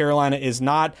guys and Carolina is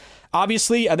not.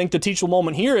 Obviously, I think the teachable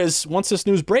moment here is once this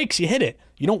news breaks, you hit it.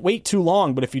 You don't wait too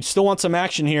long, but if you still want some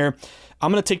action here,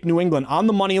 I'm going to take New England on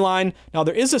the money line. Now,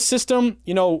 there is a system,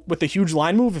 with the huge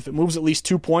line move. If it moves at least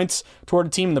 2 points toward a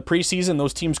team in the preseason,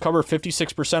 those teams cover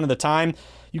 56% of the time.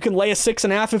 You can lay a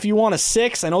 6.5 if you want a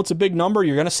 6. I know it's a big number.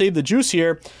 You're going to save the juice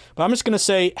here, but I'm just going to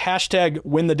say hashtag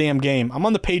win the damn game. I'm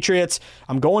on the Patriots.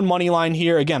 I'm going money line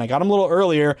here. Again, I got them a little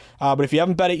earlier, but if you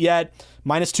haven't bet it yet,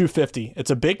 minus 250.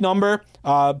 It's a big number,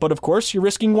 but of course, you're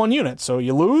risking 1 unit. So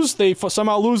you lose, they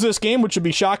somehow lose this game, which would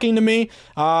be shocking to me.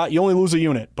 You only lose a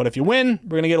unit, but if you win, we're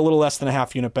going to get a little less than a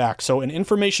half unit back. So an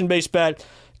information-based bet.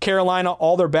 Carolina,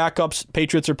 all their backups.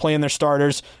 Patriots are playing their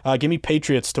starters. Give me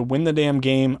Patriots to win the damn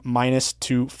game, minus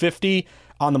 250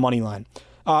 on the money line.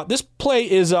 This play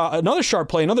is another sharp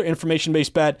play, another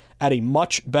information-based bet at a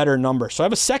much better number. So I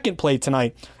have a second play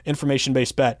tonight,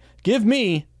 information-based bet. Give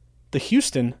me the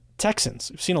Houston Texans.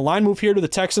 We've seen a line move here to the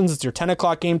Texans. It's your 10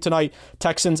 o'clock game tonight.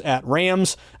 Texans at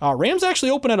Rams. Rams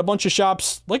actually open at a bunch of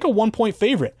shops like a 1-point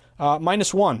favorite.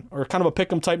 -1 or kind of a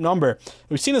pick'em type number.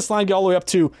 We've seen this line get all the way up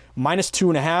to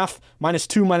 -2.5,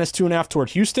 -2, -2.5 toward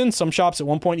Houston. Some shops at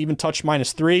one point even touched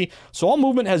 -3. So all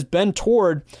movement has been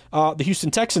toward the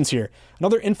Houston Texans here.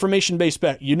 Another information-based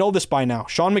bet. You know this by now.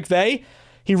 Sean McVay,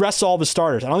 he rests all of his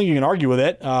starters. I don't think you can argue with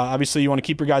it. Obviously, you want to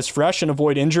keep your guys fresh and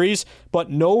avoid injuries, but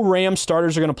no Rams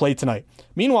starters are going to play tonight.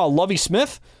 Meanwhile, Lovie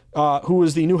Smith, who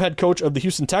is the new head coach of the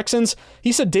Houston Texans,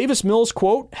 he said Davis Mills,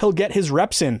 quote, he'll get his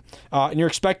reps in. And you're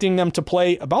expecting them to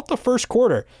play about the first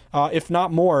quarter, if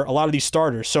not more, a lot of these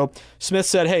starters. So Smith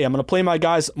said, hey, I'm going to play my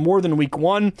guys more than week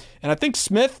 1. And I think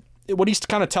Smith, what he's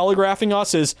kind of telegraphing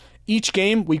us is each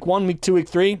game, week 1, week 2, week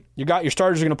 3, your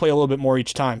starters are going to play a little bit more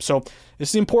each time. So this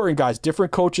is important, guys.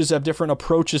 Different coaches have different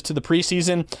approaches to the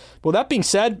preseason. But with that being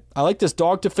said, I like this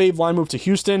dog to fave line move to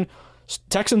Houston.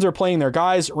 Texans are playing their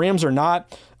guys. Rams are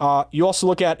not. You also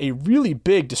look at a really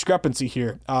big discrepancy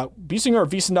here. Biesinger or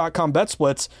VSiN.com bet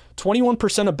splits,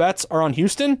 21% of bets are on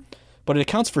Houston, but it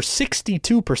accounts for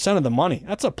 62% of the money.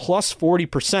 That's a plus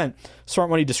 40% smart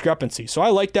money discrepancy. So I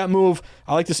like that move.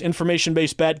 I like this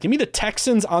information-based bet. Give me the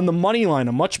Texans on the money line,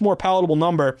 a much more palatable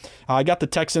number. I got the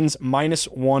Texans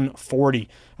 -140.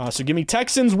 So give me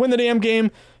Texans, win the damn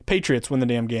game. Patriots win the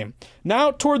damn game. Now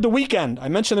toward the weekend. I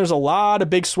mentioned there's a lot of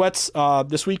big sweats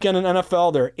this weekend in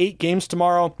NFL. There are 8 games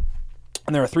tomorrow,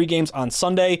 and there are 3 games on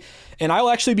Sunday. And I'll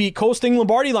actually be coasting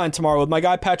Lombardi Line tomorrow with my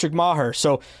guy Patrick Maher.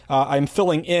 So I'm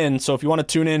filling in. So if you want to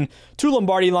tune in to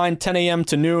Lombardi Line, 10 a.m.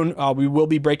 to noon, we will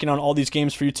be breaking down all these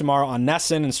games for you tomorrow on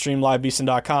Nesson and stream live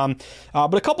VSiN.com.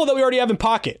 But a couple that we already have in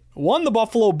pocket. won the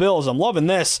Buffalo Bills. I'm loving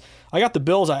this. I got the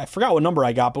Bills. I forgot what number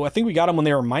I got, but I think we got them when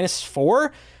they were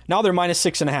 -4. Now they're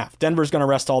 -6.5. Denver's going to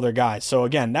rest all their guys. So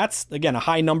again, that's a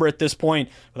high number at this point.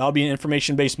 But that'll be an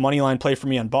information-based money line play for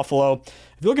me on Buffalo.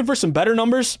 If you're looking for some better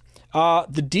numbers,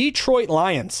 the Detroit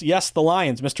Lions. Yes, the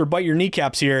Lions. Mr. Bite Your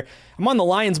Kneecaps here. I'm on the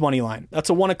Lions money line. That's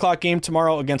a 1 o'clock game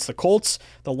tomorrow against the Colts.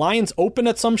 The Lions open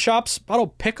at some shops. About to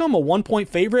pick them, a 1-point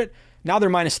favorite. Now they're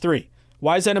 -3.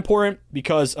 Why is that important?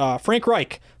 Because Frank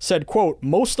Reich said, quote,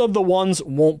 most of the ones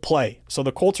won't play. So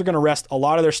the Colts are going to rest a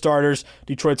lot of their starters.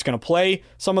 Detroit's going to play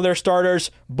some of their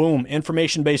starters. Boom,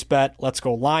 information-based bet. Let's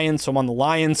go Lions. So I'm on the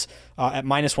Lions at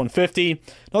 -150.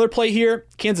 Another play here,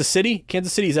 Kansas City.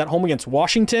 Kansas City is at home against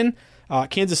Washington.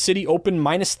 Kansas City opened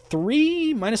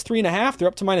 -3, -3.5. They're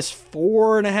up to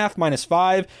 -4.5,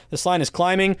 -5. This line is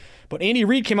climbing. But Andy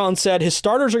Reid came out and said his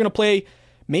starters are going to play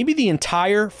maybe the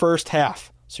entire first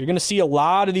half. So you're going to see a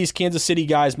lot of these Kansas City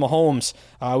guys, Mahomes,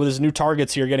 with his new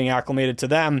targets here, getting acclimated to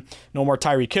them. No more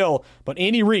Tyreek Hill. But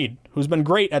Andy Reid, who's been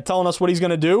great at telling us what he's going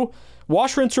to do,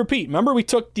 wash, rinse, repeat. Remember we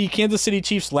took the Kansas City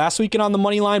Chiefs last weekend on the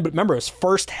money line, but remember, it's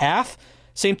first half.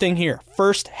 Same thing here.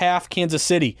 First half Kansas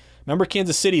City. Remember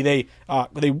Kansas City, they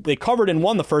covered and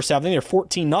won the first half. I think they were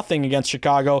 14-0 against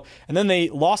Chicago. And then they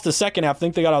lost the second half. I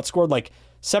think they got outscored like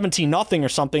 17-0 or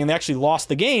something, and they actually lost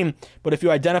the game. But if you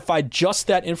identified just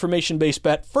that information-based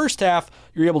bet first half,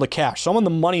 you're able to cash. So I'm on the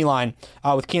money line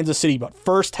with Kansas City, but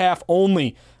first half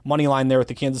only money line there with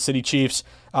the Kansas City Chiefs.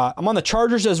 I'm on the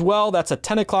Chargers as well. That's a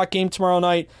 10 o'clock game tomorrow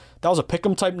night. That was a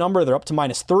pick'em type number. They're up to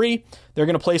 -3. They're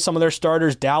going to play some of their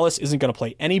starters. Dallas isn't going to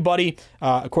play anybody,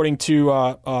 according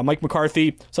to Mike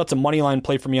McCarthy. So that's a money line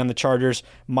play for me on the Chargers.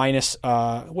 What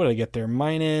did I get there?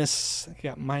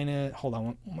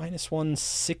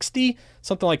 -160,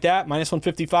 something like that.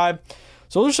 -155.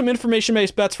 So those are some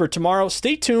information-based bets for tomorrow.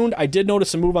 Stay tuned. I did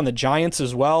notice a move on the Giants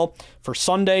as well. For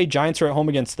Sunday, Giants are at home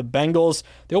against the Bengals.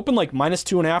 They opened like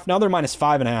 -2.5. Now they're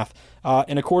 -5.5.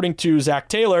 And according to Zach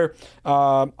Taylor,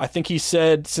 I think he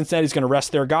said Cincinnati's going to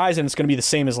rest their guys, and it's going to be the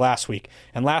same as last week.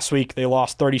 And last week, they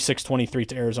lost 36-23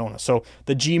 to Arizona. So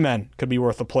the G-Men could be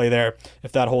worth a play there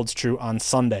if that holds true on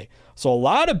Sunday. So a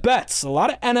lot of bets, a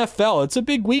lot of NFL. It's a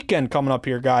big weekend coming up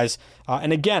here, guys.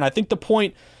 And again, I think the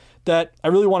point that I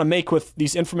really want to make with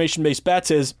these information-based bets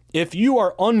is if you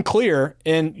are unclear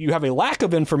and you have a lack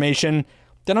of information,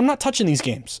 then I'm not touching these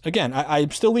games. Again, I'm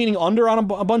still leaning under on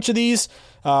a bunch of these.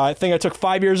 I think I took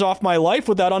 5 years off my life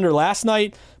with that under last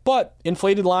night, but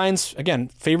inflated lines,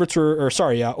 again, overs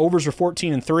were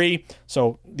 14-3.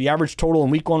 So the average total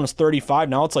in week 1 was 35.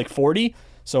 Now it's like 40.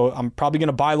 So I'm probably going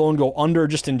to buy low and go under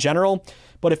just in general.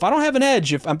 But if I don't have an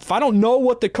edge, if I don't know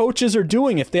what the coaches are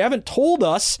doing, if they haven't told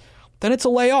us, then it's a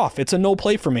layoff. It's a no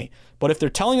play for me. But if they're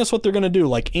telling us what they're going to do,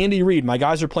 like Andy Reid, my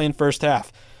guys are playing first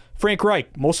half. Frank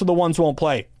Reich, most of the ones won't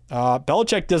play.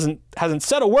 Belichick hasn't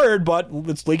said a word, but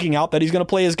it's leaking out that he's going to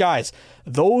play his guys.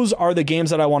 Those are the games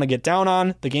that I want to get down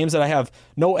on. The games that I have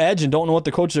no edge and don't know what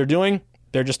the coaches are doing,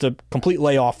 they're just a complete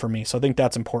layoff for me. So I think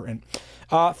that's important.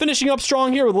 Finishing up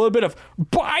strong here with a little bit of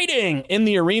biting in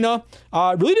the arena.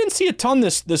 Really didn't see a ton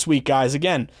this week, guys.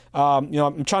 Again,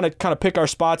 I'm trying to kind of pick our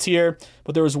spots here,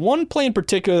 but there was one play in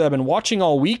particular that I've been watching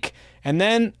all week, and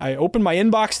then I opened my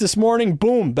inbox this morning.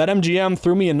 Boom, BetMGM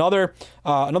threw me another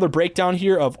breakdown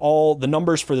here of all the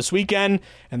numbers for this weekend,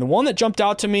 and the one that jumped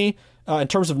out to me in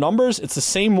terms of numbers, it's the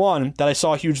same one that I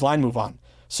saw a huge line move on.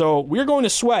 So we're going to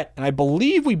Sweat, and I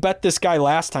believe we bet this guy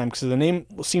last time because the name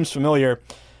seems familiar.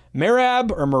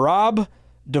 Merab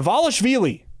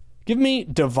Dvalishvili. Give me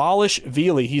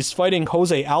Dvalishvili. He's fighting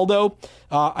Jose Aldo.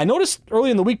 I noticed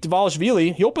early in the week,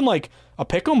 Dvalishvili, he opened like a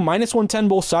pick'em, -110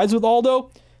 both sides with Aldo.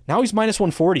 Now he's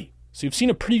 -140. So you've seen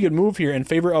a pretty good move here in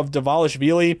favor of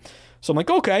Dvalishvili. So I'm like,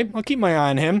 okay, I'll keep my eye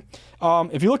on him.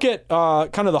 If you look at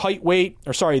kind of the height, weight,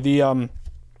 or sorry, the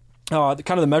kind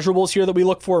of the measurables here that we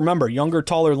look for, remember, younger,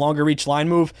 taller, longer reach line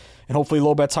move, and hopefully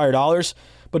low bets, higher dollars.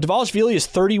 But Dvalishvili is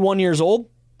 31 years old.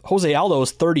 Jose Aldo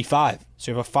is 35. So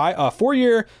you have a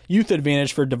 4-year youth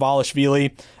advantage for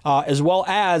Dvalishvili, as well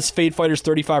as fade fighters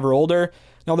 35 or older.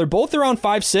 Now, they're both around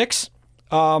 5'6".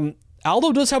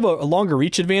 Aldo does have a longer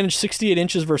reach advantage, 68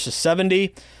 inches versus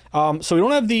 70. So we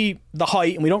don't have the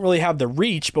height, and we don't really have the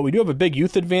reach, but we do have a big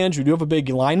youth advantage. We do have a big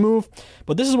line move.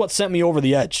 But this is what sent me over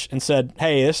the edge and said,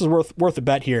 hey, this is worth a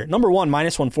bet here. Number one,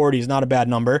 -140 is not a bad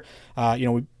number.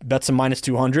 We bet some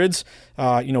 -200s,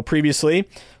 previously.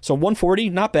 So 140,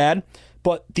 not bad.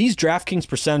 But these DraftKings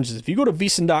percentages, if you go to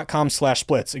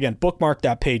VSiN.com/splits, again, bookmark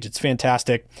that page. It's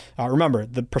fantastic. Remember,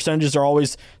 the percentages are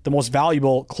always the most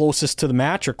valuable closest to the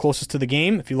match or closest to the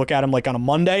game. If you look at them like on a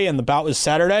Monday and the bout is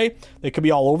Saturday, they could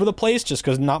be all over the place just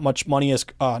because not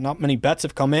many bets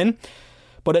have come in.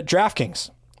 But at DraftKings,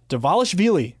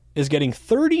 Dvalishvili is getting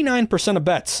 39% of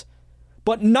bets,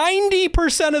 but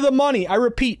 90% of the money, I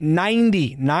repeat,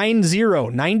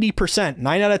 90%,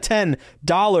 9 out of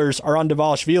 $10 are on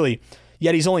Dvalishvili,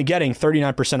 yet he's only getting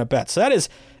 39% of bets. So that is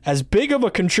as big of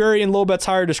a contrarian low bets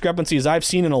higher discrepancy as I've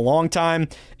seen in a long time.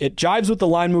 It jives with the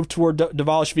line move toward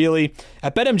Dvalishvili.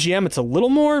 At BetMGM, it's a little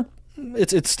more.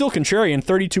 It's still contrarian,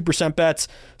 32% bets,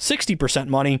 60%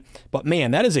 money. But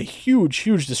man, that is a huge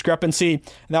discrepancy. And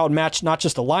that would match not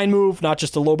just a line move, not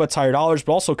just a low bets higher dollars,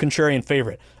 but also contrarian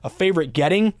favorite. A favorite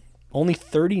getting only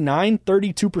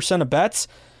 32% of bets.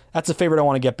 That's a favorite I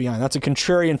want to get behind. That's a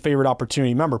contrarian favorite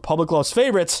opportunity. Remember, public loves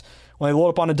favorites. When they load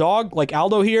up on a dog like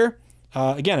Aldo here,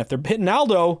 again, if they're hitting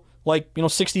Aldo like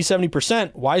 60,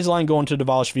 70%, why is the line going to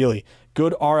Dvalishvili?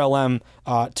 Good RLM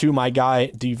to my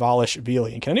guy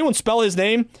Dvalishvili. And can anyone spell his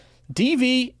name?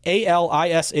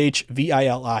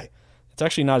 Dvalishvili. It's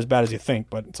actually not as bad as you think,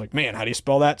 but it's like, man, how do you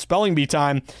spell that? Spelling bee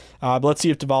time. But let's see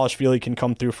if Dvalishvili can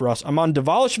come through for us. I'm on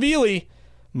Dvalishvili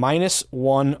minus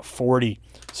 140.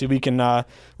 See if we can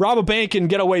rob a bank and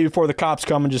get away before the cops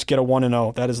come and just get a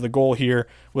 1-0. That is the goal here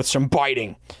with some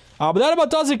biting. But that about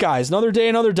does it, guys. Another day,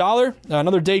 another dollar.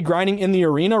 Another day grinding in the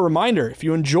arena. Reminder, if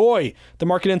you enjoy the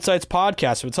Market Insights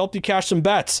podcast, if it's helped you cash some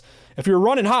bets, if you're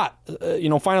running hot,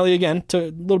 finally again, to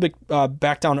a little bit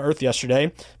back down to earth yesterday,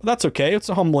 but that's okay. It's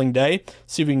a humbling day.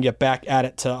 See if we can get back at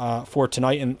it for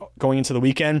tonight and going into the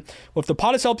weekend. Well, if the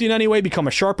pod has helped you in any way, become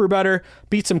a sharper better,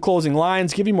 beat some closing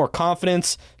lines, give you more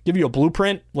confidence, give you a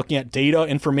blueprint, looking at data,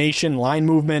 information, line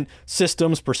movement,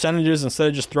 systems, percentages, instead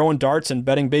of just throwing darts and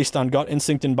betting based on gut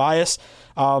instinct and bias,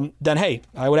 then hey,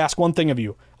 I would ask one thing of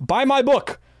you. Buy my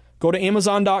book. Go to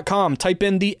Amazon.com, type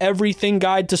in the Everything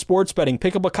Guide to Sports Betting,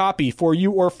 pick up a copy for you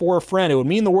or for a friend. It would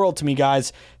mean the world to me,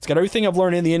 guys. It's got everything I've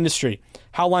learned in the industry,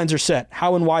 how lines are set,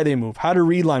 how and why they move, how to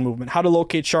read line movement, how to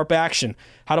locate sharp action,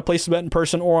 how to place a bet in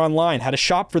person or online, how to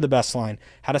shop for the best line,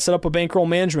 how to set up a bankroll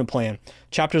management plan,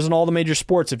 chapters on all the major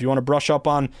sports if you want to brush up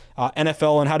on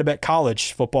NFL and how to bet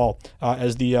college football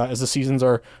as the seasons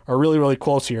are really, really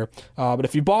close here. But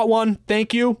if you bought one,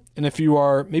 thank you. And if you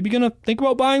are maybe going to think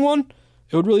about buying one,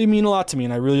 it would really mean a lot to me,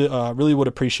 and I really would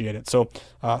appreciate it. So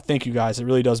thank you, guys. It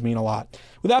really does mean a lot.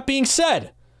 With that being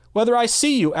said, whether I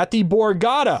see you at the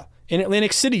Borgata in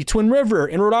Atlantic City, Twin River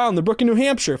in Rhode Island, the Brook in New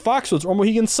Hampshire, Foxwoods, or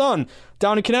Mohegan Sun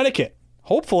down in Connecticut,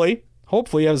 hopefully,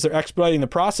 as they're expediting the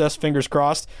process, fingers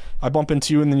crossed, I bump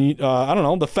into you in the,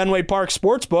 the Fenway Park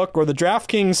Sportsbook or the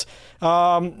DraftKings,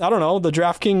 the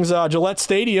DraftKings Gillette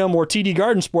Stadium or TD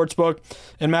Garden Sportsbook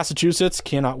in Massachusetts.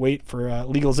 Cannot wait for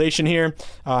legalization here.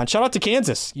 And shout out to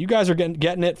Kansas. You guys are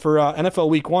getting it for NFL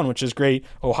Week 1, which is great.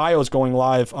 Ohio's going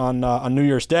live on New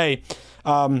Year's Day.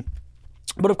 But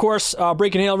of course,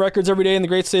 breaking hail records every day in the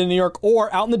great state of New York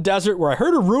or out in the desert where I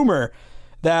heard a rumor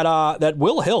that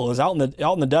Will Hill is out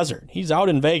in the desert. He's out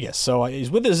in Vegas, so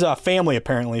he's with his family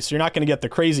apparently. So you're not going to get the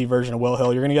crazy version of Will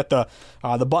Hill. You're going to get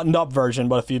the buttoned up version.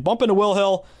 But if you bump into Will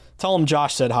Hill, tell him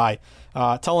Josh said hi.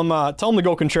 Tell him to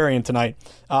go contrarian tonight.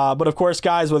 But of course,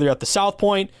 guys, whether you're at the South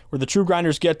Point, where the True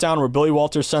Grinders get down, where Billy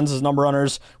Walters sends his number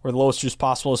runners, where the lowest juice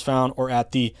possible is found, or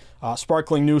at the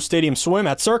sparkling new Stadium Swim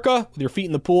at Circa, with your feet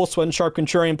in the pool, sweating sharp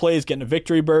contrarian plays, getting a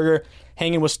victory burger,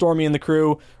 hanging with Stormy and the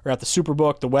crew, or at the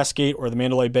Superbook, the Westgate, or the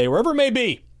Mandalay Bay, wherever it may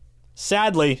be.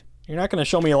 Sadly, you're not going to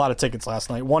show me a lot of tickets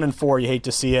last night. 1-4, you hate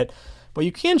to see it. But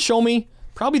you can show me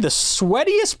probably the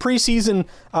sweatiest preseason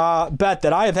bet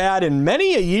that I have had in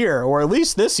many a year, or at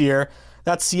least this year.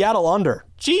 That's Seattle under.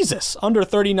 Jesus, under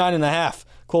 39.5.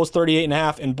 Closed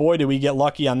 38.5, and boy, did we get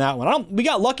lucky on that one. We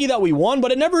got lucky that we won,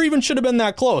 but it never even should have been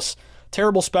that close.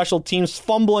 Terrible special teams,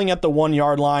 fumbling at the 1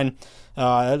 yard line.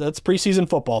 That's preseason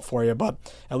football for you, but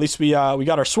at least we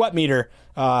got our sweat meter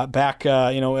back,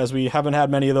 as we haven't had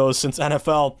many of those since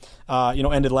NFL,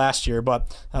 ended last year.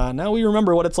 But now we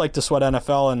remember what it's like to sweat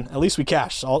NFL, and at least we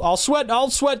cash. I'll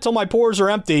sweat till my pores are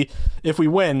empty if we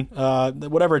win,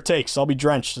 whatever it takes. I'll be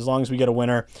drenched as long as we get a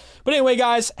winner. But anyway,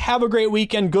 guys, have a great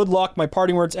weekend. Good luck. My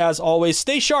parting words, as always,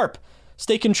 stay sharp,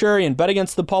 stay contrarian, bet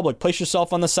against the public, place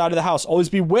yourself on the side of the house. Always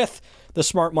be with the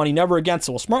smart money, never against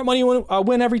it. Will smart money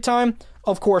win every time?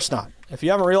 Of course not. If you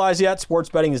haven't realized yet, sports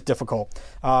betting is difficult.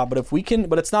 But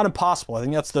it's not impossible. I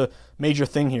think that's the major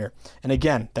thing here. And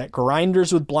again, that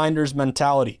grinders with blinders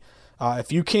mentality.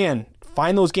 If you can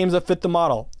find those games that fit the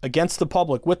model against the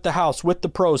public, with the house, with the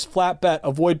pros, flat bet,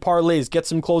 avoid parlays, get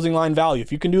some closing line value.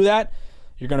 If you can do that,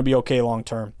 you're going to be okay long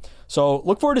term. So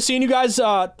look forward to seeing you guys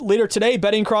later today.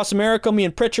 Betting Across America. Me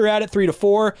and Pritch are at it 3 to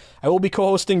 4. I will be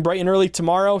co-hosting bright and early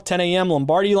tomorrow, 10 a.m.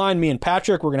 Lombardi line. Me and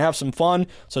Patrick, we're going to have some fun.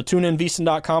 So tune in,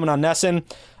 VSiN.com and on Nesson.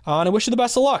 And I wish you the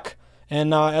best of luck.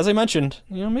 And as I mentioned,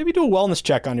 maybe do a wellness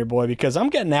check on your boy because I'm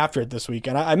getting after it this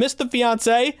weekend. I missed the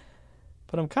fiance,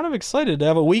 but I'm kind of excited to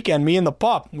have a weekend, me and the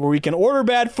pup, where we can order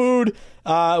bad food,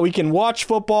 we can watch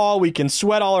football, we can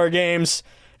sweat all our games,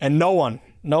 and no one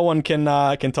can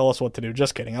tell us what to do.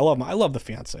 Just kidding. I love the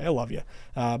fiance. I love you.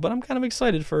 But I'm kind of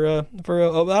excited for I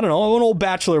don't know, an old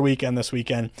bachelor weekend this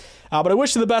weekend. But I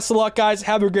wish you the best of luck, guys.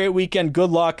 Have a great weekend. Good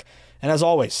luck. And as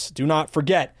always, do not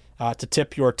forget to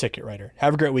tip your ticket writer.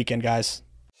 Have a great weekend, guys.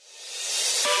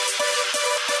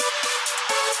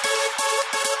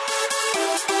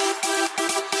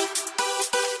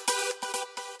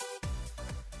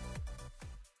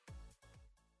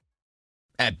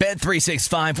 At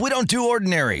Bet365, we don't do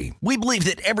ordinary. We believe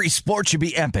that every sport should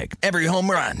be epic. Every home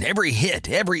run, every hit,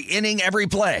 every inning, every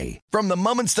play. From the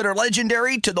moments that are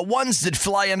legendary to the ones that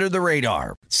fly under the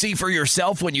radar. See for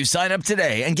yourself when you sign up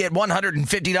today and get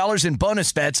 $150 in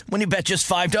bonus bets when you bet just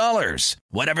 $5.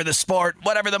 Whatever the sport,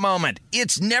 whatever the moment,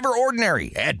 it's never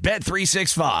ordinary at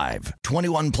Bet365.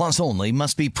 21 plus only.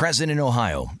 Must be present in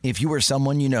Ohio. If you or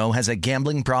someone you know has a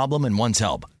gambling problem and wants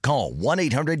help, call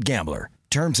 1-800-GAMBLER.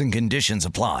 Terms and conditions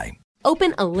apply.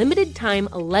 Open a limited-time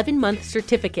 11-month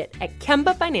certificate at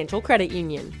Kemba Financial Credit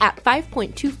Union. At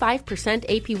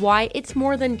 5.25% APY, it's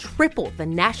more than triple the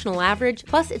national average,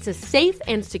 plus it's a safe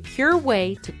and secure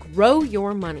way to grow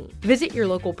your money. Visit your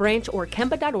local branch or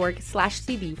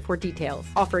kemba.org/CD for details.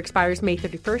 Offer expires May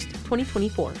 31st,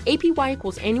 2024. APY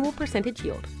equals annual percentage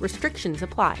yield. Restrictions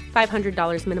apply.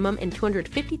 $500 minimum and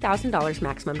 $250,000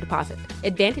 maximum deposit.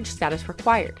 Advantage status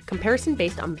required. Comparison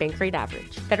based on bank rate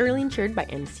average. Federally insured by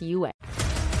NCUA.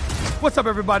 What's up,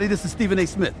 everybody? This is Stephen A.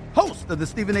 Smith, host of the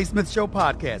Stephen A. Smith Show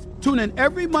podcast. Tune in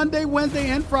every Monday, Wednesday,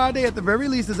 and Friday at the very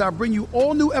least as I bring you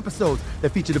all new episodes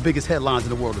that feature the biggest headlines in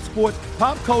the world of sports,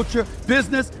 pop culture,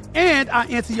 business, and I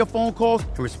answer your phone calls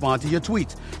and respond to your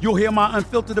tweets. You'll hear my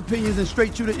unfiltered opinions and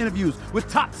straight-shooter interviews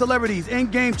with top celebrities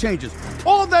and game changers.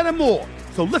 All that and more.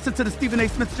 So listen to the Stephen A.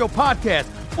 Smith Show podcast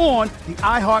on the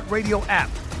iHeartRadio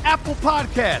app, Apple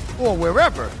Podcasts, or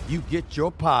wherever you get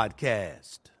your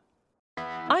podcast.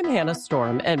 I'm Hannah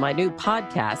Storm, and my new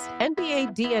podcast,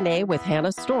 NBA DNA with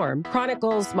Hannah Storm,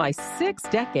 chronicles my 6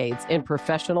 decades in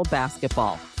professional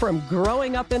basketball. From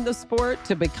growing up in the sport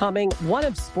to becoming one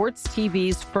of sports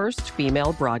TV's first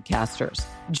female broadcasters.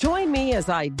 Join me as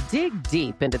I dig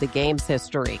deep into the game's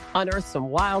history, unearth some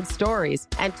wild stories,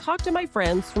 and talk to my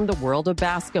friends from the world of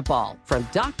basketball, from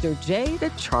Dr. J to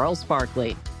Charles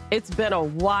Barkley. It's been a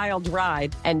wild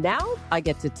ride, and now I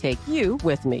get to take you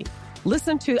with me.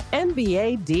 Listen to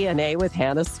NBA DNA with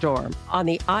Hannah Storm on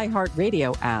the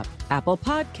iHeartRadio app, Apple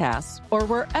Podcasts, or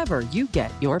wherever you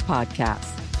get your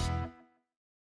podcasts.